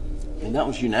 and that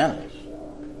was unanimous.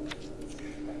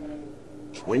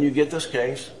 When you get this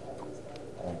case,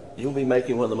 you'll be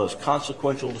making one of the most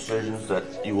consequential decisions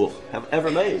that you will have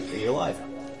ever made in your life.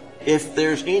 If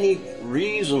there's any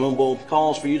reasonable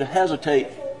cause for you to hesitate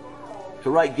to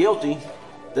write guilty,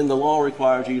 then the law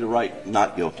requires you to write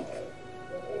not guilty.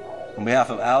 On behalf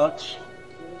of Alex,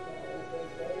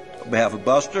 on behalf of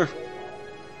Buster,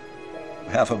 on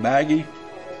behalf of Maggie,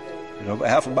 and on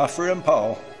behalf of my friend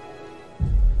Paul,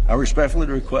 I respectfully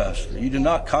request that you do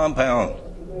not compound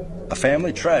a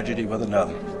family tragedy with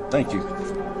another. Thank you.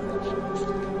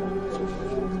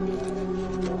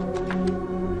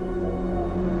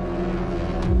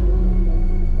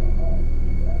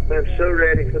 I'm so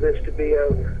ready for this to be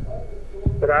over,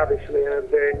 but obviously I'm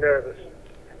very nervous.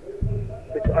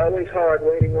 It's always hard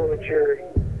waiting on a jury.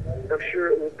 I'm sure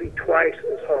it will be twice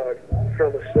as hard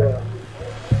from a cell.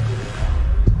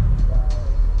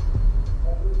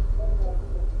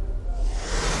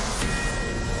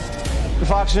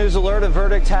 Fox News alert, a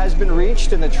verdict has been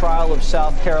reached in the trial of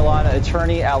South Carolina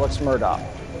attorney Alex Murdaugh.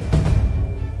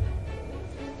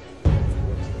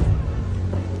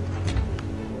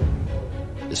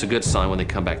 It's a good sign when they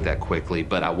come back that quickly,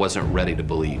 but I wasn't ready to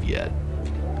believe yet.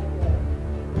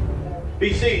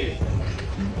 Be seated.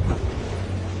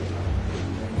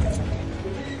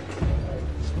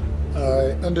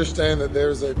 I understand that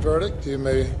there's a verdict. You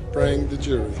may bring the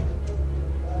jury.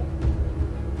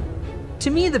 To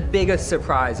me, the biggest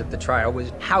surprise of the trial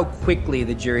was how quickly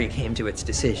the jury came to its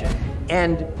decision.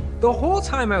 And the whole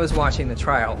time I was watching the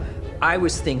trial, I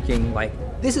was thinking, like,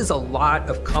 this is a lot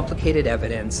of complicated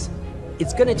evidence.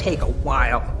 It's gonna take a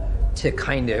while to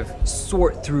kind of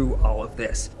sort through all of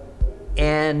this.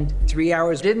 And 3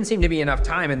 hours didn't seem to be enough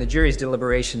time in the jury's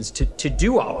deliberations to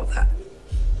do all of that.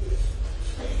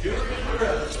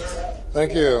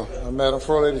 Thank you. Madam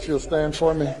Forley, if you'll stand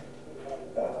for me.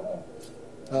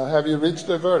 Have you reached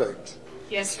a verdict?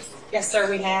 Yes, sir,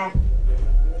 we have.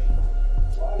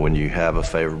 When you have a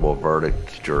favorable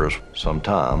verdict, jurors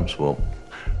sometimes will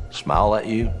smile at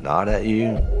you, nod at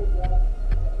you.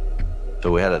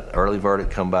 So we had an early verdict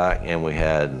come back, and we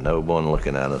had no one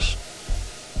looking at us.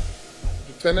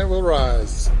 Defendant will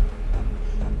rise.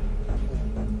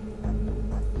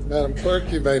 Madam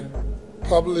Clerk, you may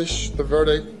publish the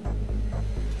verdict.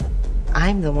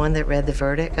 I'm the one that read the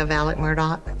verdict of Alec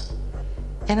Murdaugh.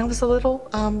 And I was a little,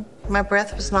 my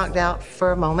breath was knocked out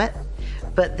for a moment.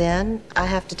 But then I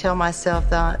have to tell myself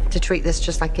to treat this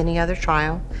just like any other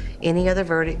trial, any other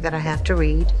verdict that I have to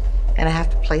read. And I have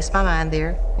to place my mind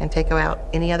there and take out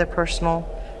any other personal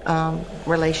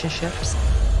relationships.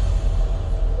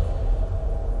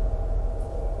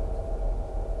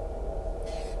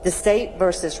 The State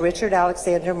versus Richard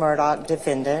Alexander Murdaugh,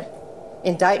 defendant.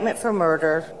 Indictment for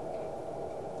murder.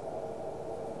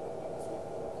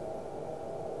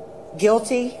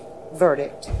 Guilty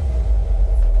verdict.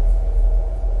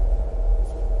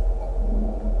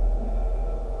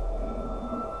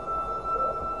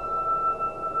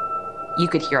 You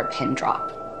could hear a pin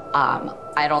drop.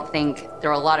 I don't think there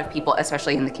are a lot of people,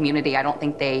 especially in the community, I don't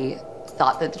think they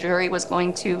thought that the jury was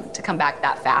going to come back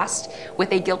that fast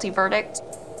with a guilty verdict.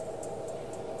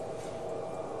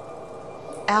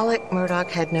 Alec Murdaugh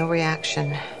had no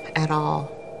reaction at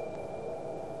all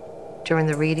during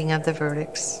the reading of the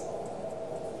verdicts.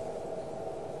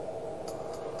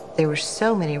 There were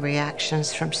so many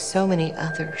reactions from so many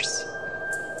others.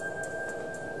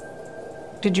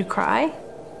 Did you cry?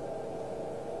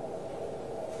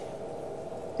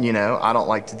 You know, I don't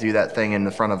like to do that thing in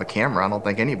the front of a camera. I don't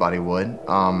think anybody would.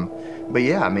 But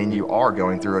yeah, I mean, you are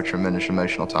going through a tremendous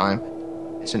emotional time.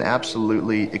 It's an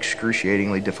absolutely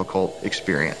excruciatingly difficult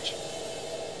experience.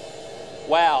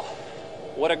 Wow,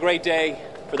 what a great day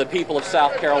for the people of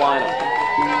South Carolina.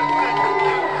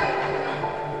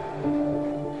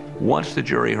 Once the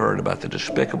jury heard about the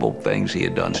despicable things he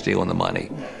had done stealing the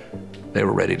money, they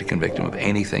were ready to convict him of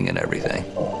anything and everything.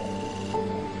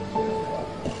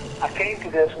 I came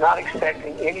to this not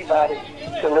expecting anybody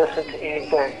to listen to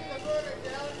anything.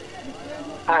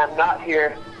 I am not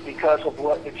here because of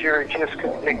what the jury just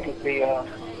convicted me of.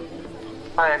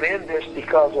 I am in this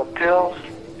because of pills,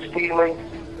 stealing,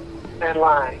 and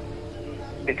lying.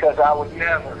 Because I would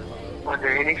never, under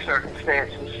any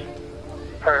circumstances,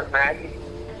 hurt Maggie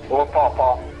or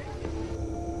Pawpaw.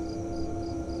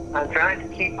 I'm trying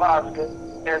to keep positive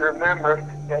and remember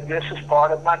that this is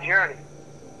part of my journey.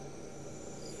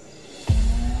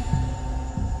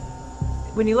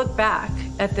 When you look back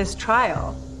at this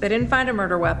trial, they didn't find a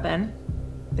murder weapon.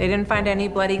 They didn't find any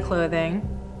bloody clothing.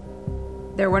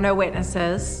 There were no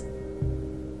witnesses.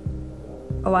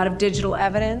 A lot of digital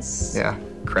evidence. Yeah,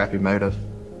 crappy motive.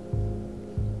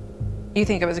 You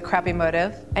think it was a crappy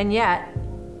motive, and yet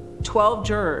 12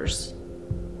 jurors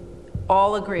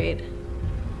all agreed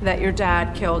that your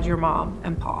dad killed your mom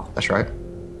and Paul. That's right.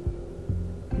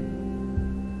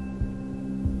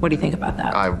 What do you think about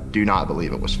that? I do not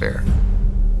believe it was fair.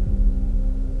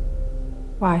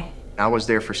 Why? I was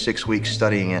there for 6 weeks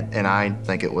studying it, and I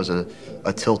think it was a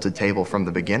tilted table from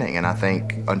the beginning. And I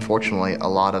think, unfortunately, a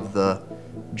lot of the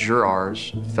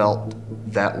jurors felt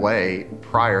that way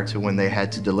prior to when they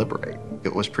had to deliberate.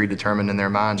 It was predetermined in their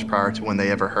minds prior to when they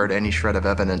ever heard any shred of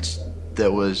evidence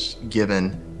that was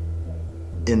given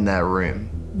in that room.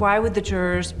 Why would the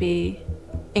jurors be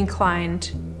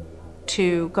inclined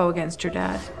to go against your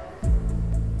dad?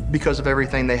 Because of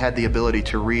everything they had the ability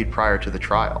to read prior to the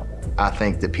trial. I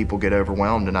think that people get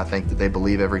overwhelmed, and I think that they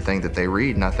believe everything that they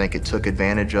read, and I think it took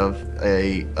advantage of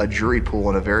a jury pool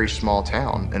in a very small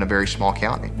town, in a very small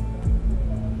county.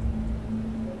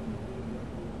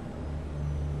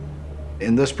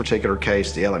 In this particular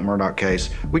case, the Alec Murdaugh case,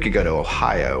 we could go to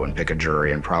Ohio and pick a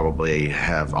jury and probably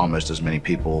have almost as many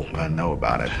people know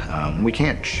about it. We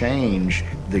can't change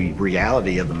the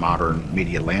reality of the modern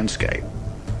media landscape.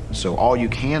 So all you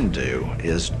can do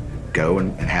is go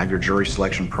and have your jury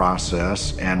selection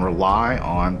process and rely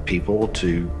on people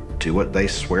to do what they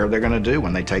swear they're going to do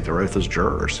when they take their oath as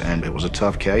jurors. And it was a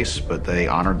tough case, but they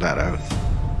honored that oath.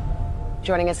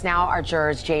 Joining us now are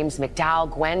jurors James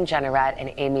McDowell, Gwen Jenneret,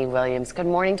 and Amy Williams. Good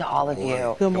morning to all of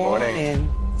you. Good morning.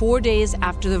 4 days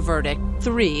after the verdict,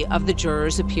 3 of the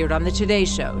jurors appeared on the Today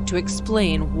Show to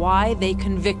explain why they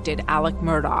convicted Alec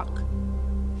Murdaugh.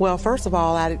 Well, first of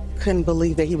all, I couldn't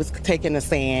believe that he was taking the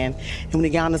stand. And when he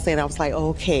got on the stand, I was like,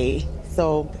 okay.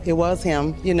 So it was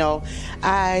him, you know.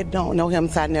 I don't know him,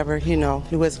 so I never, knew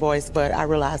his voice, but I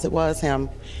realized it was him.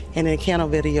 And in the Kennel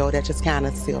video, that just kind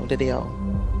of sealed the deal.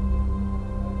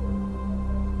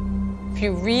 If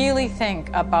you really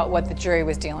think about what the jury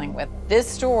was dealing with, this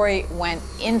story went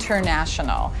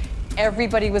international.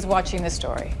 Everybody was watching this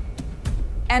story.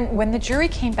 And when the jury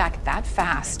came back that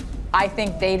fast, I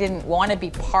think they didn't want to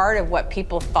be part of what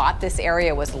people thought this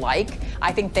area was like.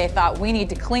 I think they thought, we need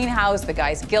to clean house, the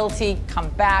guy's guilty, come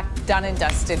back, done and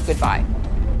dusted, goodbye.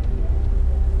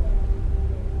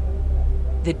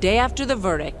 The day after the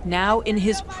verdict, now in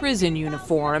his prison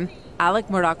uniform, Alec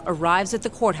Murdaugh arrives at the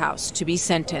courthouse to be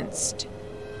sentenced.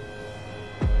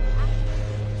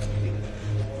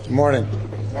 Good morning.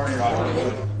 Good morning, Your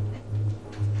Honor.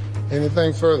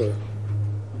 Anything further?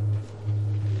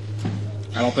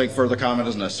 I don't think further comment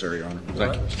is necessary, Your Honor.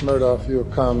 Thank you. Mr. Murdaugh, you'll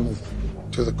come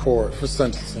to the court for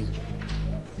sentencing.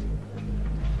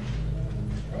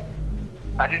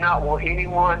 I do not want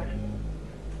anyone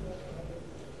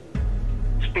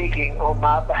speaking on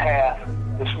my behalf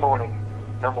this morning.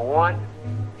 Number one,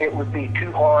 it would be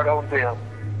too hard on them.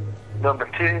 Number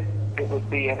two, it would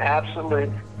be an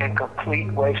absolute and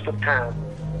complete waste of time,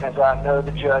 as I know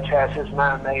the judge has his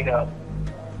mind made up.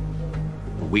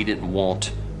 We didn't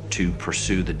want to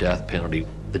pursue the death penalty.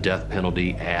 The death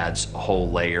penalty adds a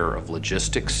whole layer of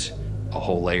logistics, a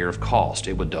whole layer of cost.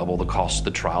 It would double the cost of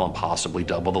the trial and possibly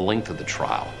double the length of the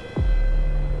trial.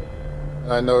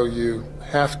 I know you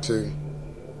have to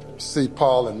see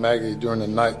Paul and Maggie during the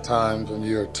night times when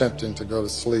you're attempting to go to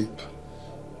sleep.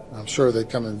 I'm sure they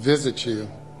come and visit you.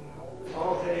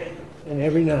 All day and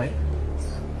every night.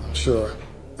 I'm sure.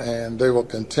 And they will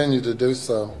continue to do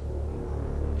so.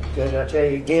 Judge, I tell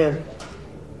you again,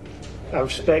 I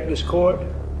respect this court,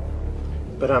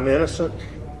 but I'm innocent.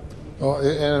 Well,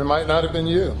 and it might not have been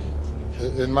you.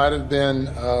 It might have been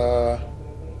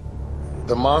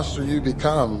the monster you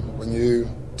become when you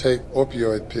take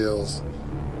opioid pills.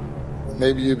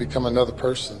 Maybe you become another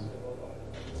person.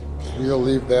 We'll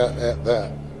leave that at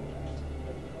that.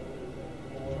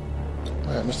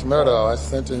 All right, Mr. Murdaugh, I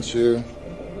sentence you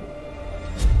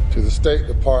to the State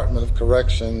Department of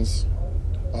Corrections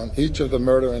on each of the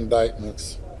murder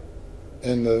indictments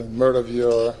in the murder of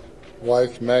your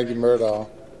wife, Maggie Murdaugh.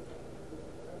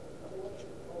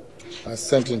 I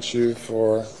sentence you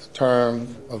for the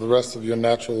term of the rest of your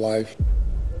natural life.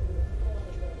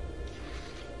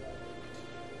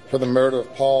 for the murder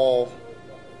of Paul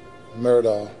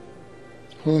Murdaugh,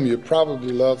 whom you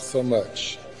probably love so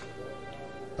much,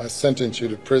 I sentence you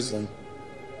to prison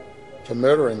for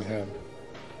murdering him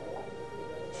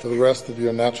for the rest of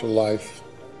your natural life.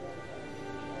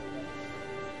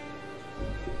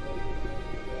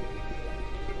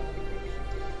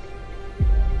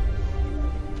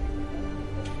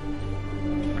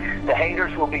 The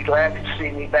haters will be glad to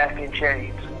see me back in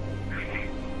chains.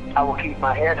 I will keep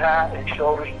my head high and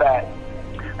shoulders back.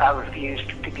 I refuse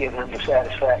to give him the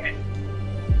satisfaction.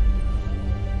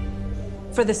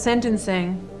 For the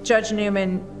sentencing, Judge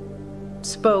Newman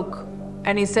spoke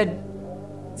and he said,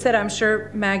 I'm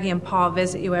sure Maggie and Paul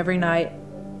visit you every night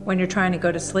when you're trying to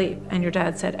go to sleep. And your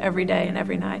dad said every day and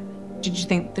every night. Did you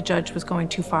think the judge was going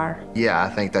too far? Yeah, I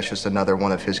think that's just another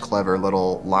one of his clever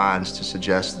little lines to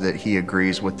suggest that he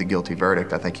agrees with the guilty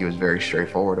verdict. I think he was very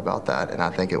straightforward about that, and I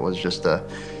think it was just a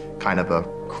kind of a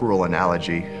cruel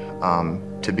analogy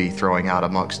to be throwing out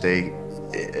amongst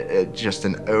just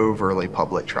an overly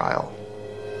public trial.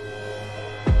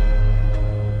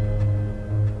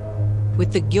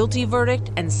 With the guilty verdict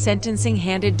and sentencing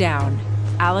handed down,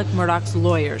 Alec Murdaugh's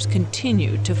lawyers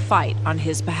continued to fight on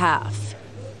his behalf.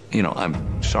 You know,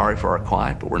 I'm sorry for our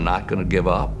client, but we're not going to give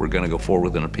up. We're going to go forward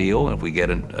with an appeal, and if we get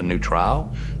a new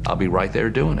trial, I'll be right there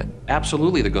doing it.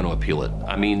 Absolutely, they're going to appeal it.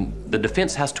 I mean, the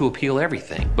defense has to appeal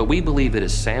everything, but we believe it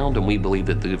is sound, and we believe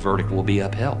that the verdict will be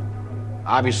upheld.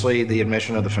 Obviously, the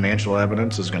admission of the financial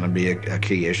evidence is going to be a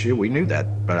key issue. We knew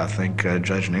that, but I think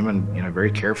Judge Newman,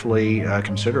 very carefully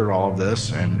considered all of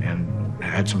this and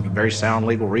had some very sound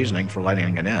legal reasoning for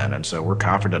letting it in. And so we're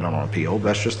confident on appeal.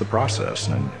 That's just the process,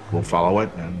 and we'll follow it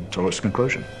until its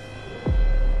conclusion.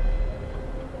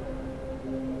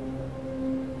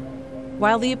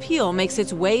 While the appeal makes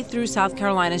its way through South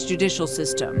Carolina's judicial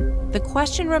system, the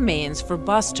question remains for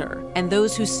Buster and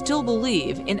those who still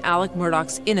believe in Alec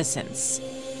Murdaugh's innocence.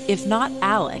 If not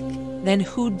Alec, then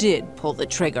who did pull the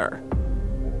trigger?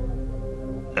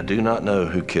 I do not know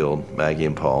who killed Maggie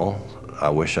and Paul. I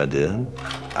wish I did.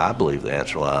 I believe the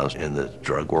answer lies in the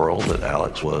drug world that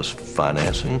Alex was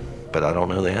financing, but I don't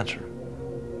know the answer.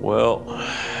 Well,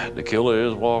 the killer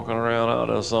is walking around out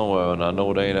there somewhere, and I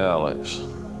know it ain't Alex.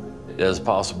 There's a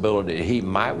possibility he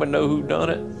might know who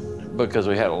done it, because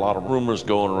we had a lot of rumors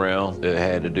going around that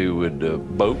had to do with the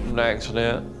boating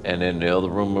accident, and then the other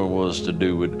rumor was to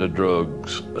do with the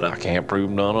drugs, but I can't prove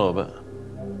none of it.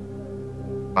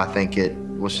 I think it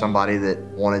was somebody that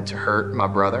wanted to hurt my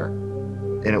brother,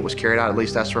 and it was carried out. At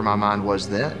least that's where my mind was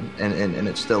then, and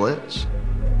it still is.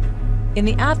 In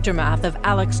the aftermath of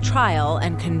Alec's trial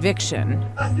and conviction,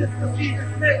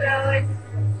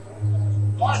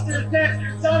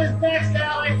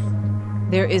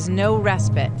 there is no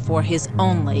respite for his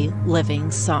only living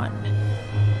son.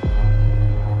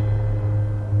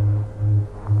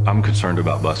 I'm concerned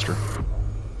about Buster.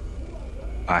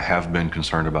 I have been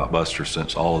concerned about Buster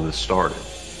since all of this started.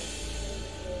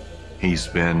 He's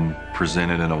been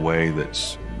presented in a way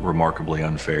that's remarkably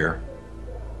unfair.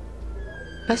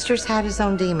 Buster's had his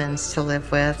own demons to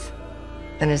live with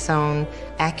and his own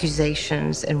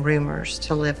accusations and rumors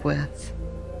to live with.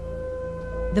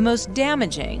 The most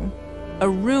damaging, a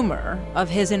rumor of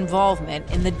his involvement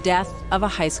in the death of a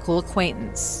high school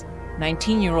acquaintance,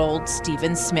 19-year-old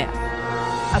Stephen Smith.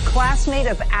 A classmate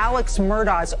of Alex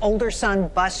Murdaugh's older son,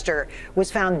 Buster, was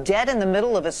found dead in the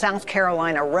middle of a South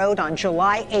Carolina road on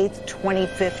July 8,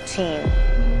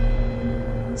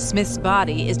 2015. Smith's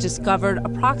body is discovered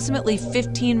approximately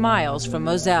 15 miles from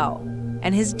Moselle,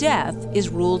 and his death is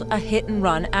ruled a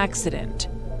hit-and-run accident.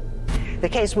 The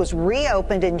case was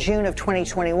reopened in June of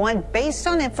 2021 based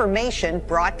on information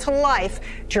brought to life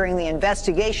during the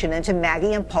investigation into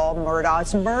Maggie and Paul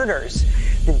Murdaugh's murders.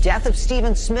 The death of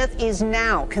Stephen Smith is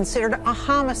now considered a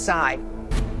homicide.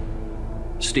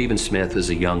 Stephen Smith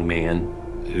is a young man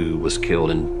who was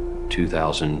killed in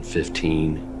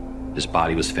 2015. His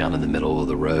body was found in the middle of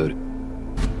the road.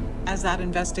 As that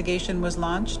investigation was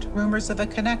launched, rumors of a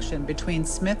connection between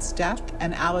Smith's death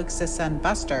and Alex's son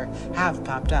Buster have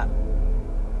popped up.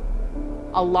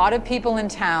 A lot of people in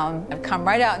town have come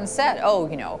right out and said,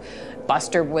 oh,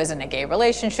 Buster was in a gay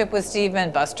relationship with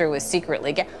Stephen, Buster was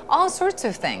secretly gay, all sorts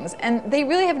of things, and they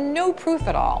really have no proof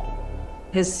at all.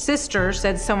 His sister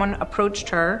said someone approached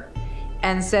her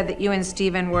and said that you and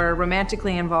Stephen were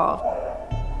romantically involved.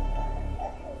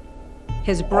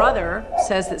 His brother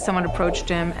says that someone approached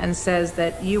him and says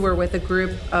that you were with a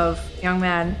group of young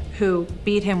men who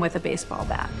beat him with a baseball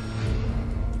bat.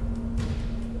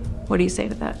 What do you say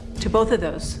to that, to both of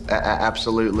those?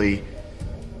 Absolutely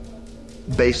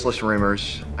baseless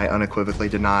rumors. I unequivocally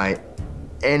deny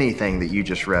anything that you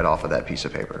just read off of that piece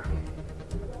of paper.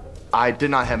 I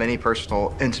did not have any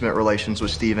personal, intimate relations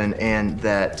with Stephen, and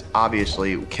that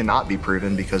obviously cannot be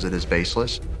proven because it is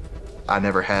baseless. I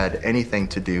never had anything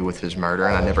to do with his murder,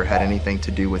 and I never had anything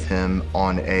to do with him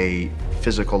on a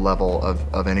physical level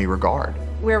of any regard.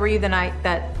 Where were you the night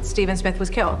that Stephen Smith was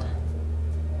killed?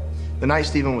 The night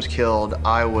Stephen was killed,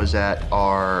 I was at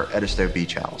our Edisto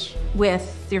Beach house.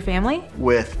 With your family?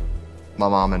 With my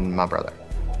mom and my brother.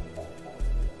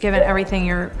 Given everything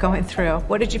you're going through,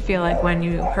 what did you feel like when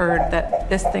you heard that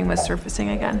this thing was surfacing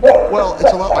again? Well,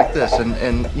 it's a lot like this,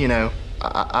 and you know,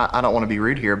 I don't want to be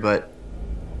rude here, but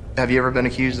have you ever been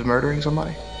accused of murdering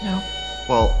somebody? No.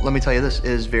 Well, let me tell you, this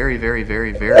is very, very,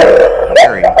 very, very,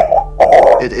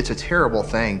 it's a terrible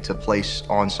thing to place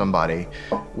on somebody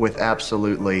with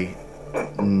absolutely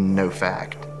no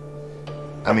fact.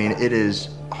 I mean, it has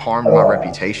harmed my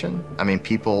reputation. I mean,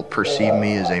 people perceive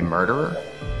me as a murderer.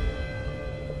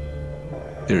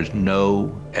 There's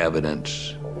no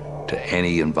evidence to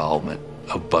any involvement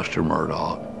of Buster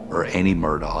Murdaugh or any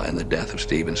Murdaugh in the death of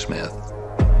Stephen Smith.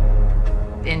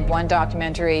 In one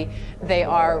documentary, they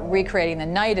are recreating the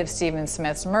night of Stephen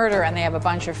Smith's murder, and they have a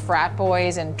bunch of frat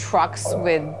boys in trucks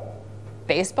with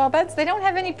baseball bats. They don't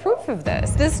have any proof of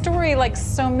this. This story, like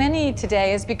so many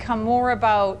today, has become more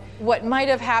about what might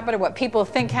have happened or what people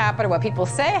think happened or what people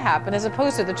say happened as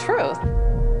opposed to the truth.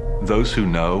 Those who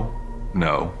know,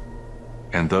 know.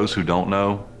 And those who don't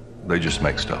know, they just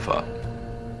make stuff up.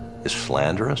 It's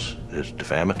slanderous, it's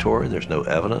defamatory, there's no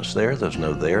evidence there, there's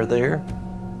no there.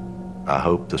 I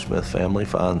hope the Smith family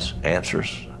finds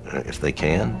answers if they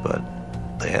can, but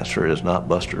the answer is not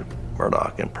Buster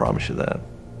Murdaugh, I can promise you that.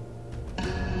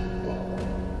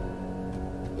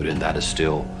 But that is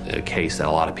still a case that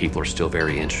a lot of people are still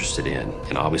very interested in.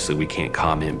 And obviously we can't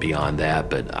comment beyond that,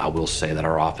 but I will say that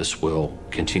our office will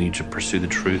continue to pursue the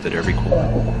truth at every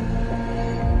corner.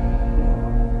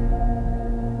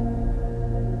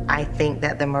 I think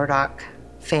that the Murdaugh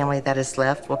family that is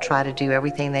left will try to do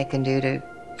everything they can do to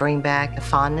bring back a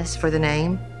fondness for the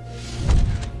name.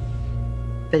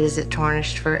 But is it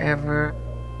tarnished forever?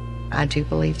 I do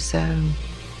believe so.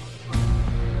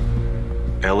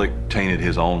 Alec tainted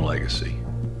his own legacy.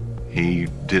 He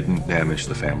didn't damage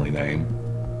the family name.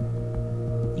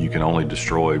 You can only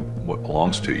destroy what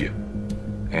belongs to you.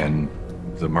 And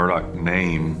the Murdaugh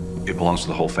name, it belongs to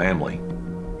the whole family.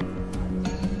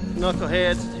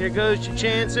 Knuckleheads, here goes your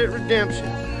chance at redemption.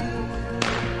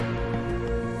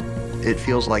 It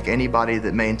feels like anybody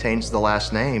that maintains the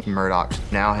last name, Murdaugh,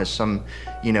 now has some,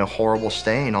 you know, horrible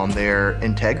stain on their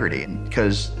integrity.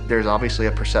 Because there's obviously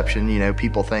a perception, you know,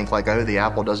 people think like, oh, the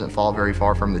apple doesn't fall very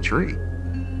far from the tree.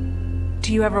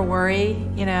 Do you ever worry,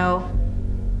 you know,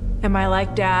 am I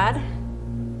like Dad?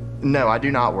 No, I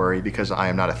do not worry because I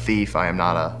am not a thief, I am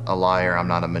not a liar, I'm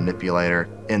not a manipulator.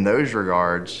 In those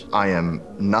regards, I am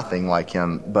nothing like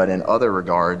him, but in other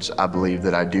regards, I believe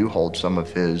that I do hold some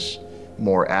of his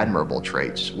more admirable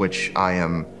traits, which I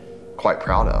am quite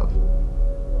proud of.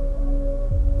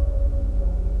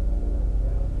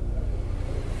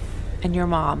 And your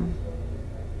mom,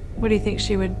 what do you think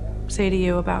she would say to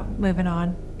you about moving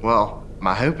on? Well,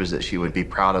 my hope is that she would be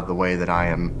proud of the way that I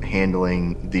am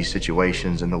handling these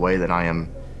situations and the way that I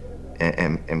am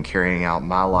carrying out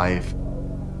my life.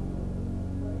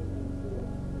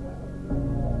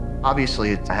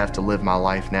 Obviously, I have to live my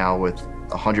life now with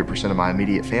 100% of my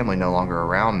immediate family no longer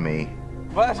around me.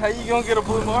 But how you gonna get a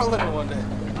blue marlin in one day?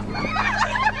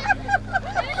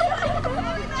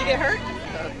 Did you get hurt?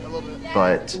 A little bit.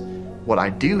 But what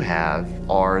I do have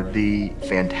are the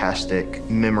fantastic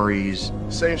memories.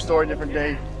 Same story, different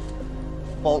day,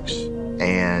 folks.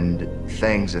 And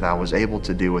things that I was able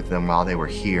to do with them while they were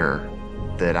here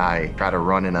that I try to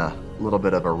run in a little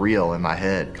bit of a reel in my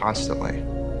head constantly.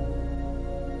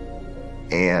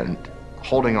 And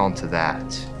holding on to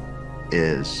that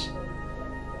is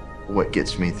what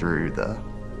gets me through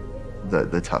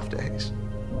the tough days.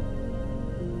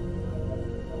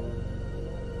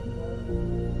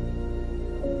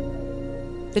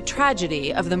 The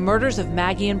tragedy of the murders of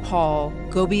Maggie and Paul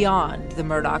go beyond the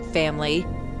Murdaugh family,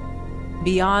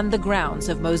 beyond the grounds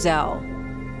of Moselle.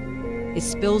 It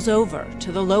spills over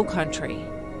to the Low Country,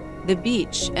 the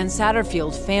Beach and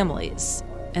Satterfield families,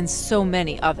 and so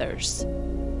many others.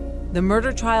 The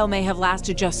murder trial may have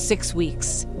lasted just 6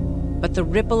 weeks, but the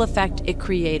ripple effect it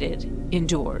created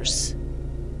endures.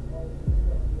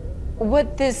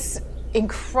 What this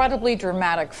incredibly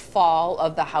dramatic fall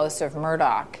of the House of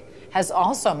Murdaugh has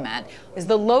also meant is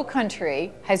the Low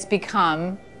Country has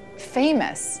become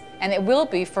famous, and it will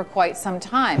be for quite some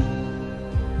time.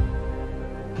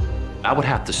 I would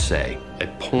have to say, a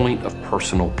point of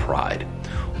personal pride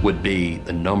would be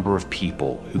the number of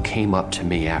people who came up to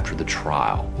me after the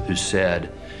trial who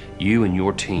said, you and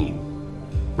your team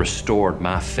restored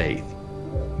my faith.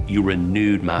 You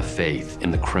renewed my faith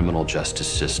in the criminal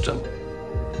justice system.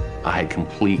 I had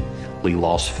completely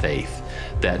lost faith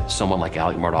that someone like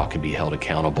Alec Murdaugh could be held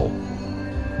accountable.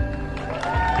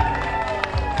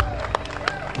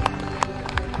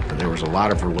 There was a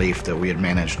lot of relief that we had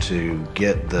managed to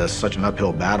get such an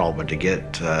uphill battle, but to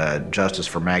get justice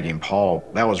for Maggie and Paul,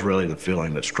 that was really the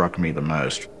feeling that struck me the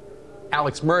most.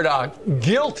 Alex Murdaugh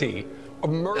guilty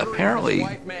of murder. Apparently,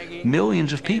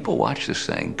 millions of people watch this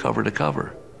thing cover to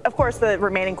cover. Of course, the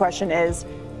remaining question is,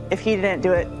 if he didn't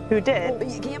do it, who did?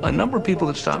 A number of people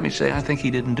that stopped me say, I think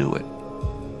he didn't do it.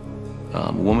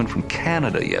 A woman from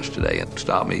Canada yesterday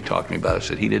stopped me, talked to me about it,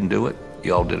 said, he didn't do it.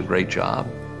 Y'all did a great job.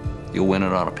 You'll win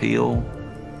it on appeal.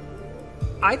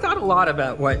 I thought a lot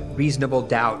about what reasonable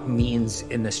doubt means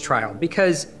in this trial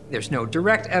because there's no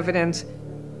direct evidence.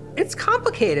 It's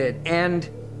complicated. And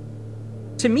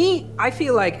to me, I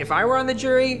feel like if I were on the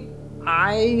jury,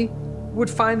 I would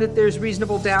find that there's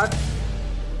reasonable doubt.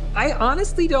 I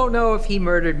honestly don't know if he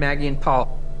murdered Maggie and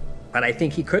Paul, but I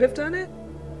think he could have done it.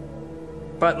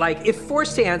 But like, if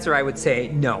forced to answer, I would say,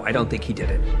 no, I don't think he did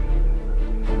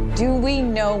it. Do we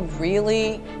know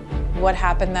really what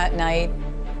happened that night?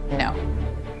 No.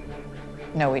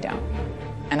 No, we don't.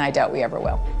 And I doubt we ever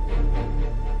will.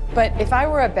 But if I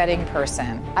were a betting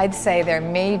person, I'd say there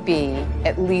may be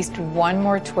at least one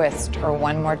more twist or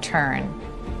one more turn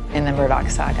in the Murdaugh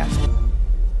saga.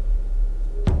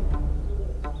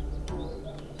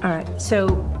 All right, so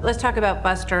let's talk about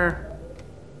Buster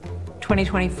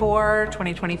 2024,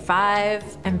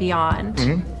 2025, and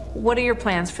beyond. What are your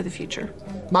plans for the future?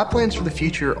 My plans for the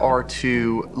future are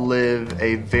to live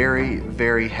a very,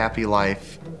 very happy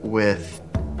life with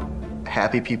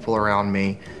happy people around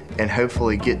me and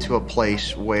hopefully get to a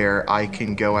place where I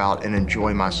can go out and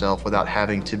enjoy myself without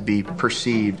having to be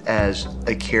perceived as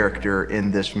a character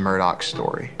in this Murdaugh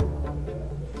story.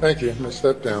 Thank you. Let's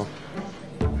step down.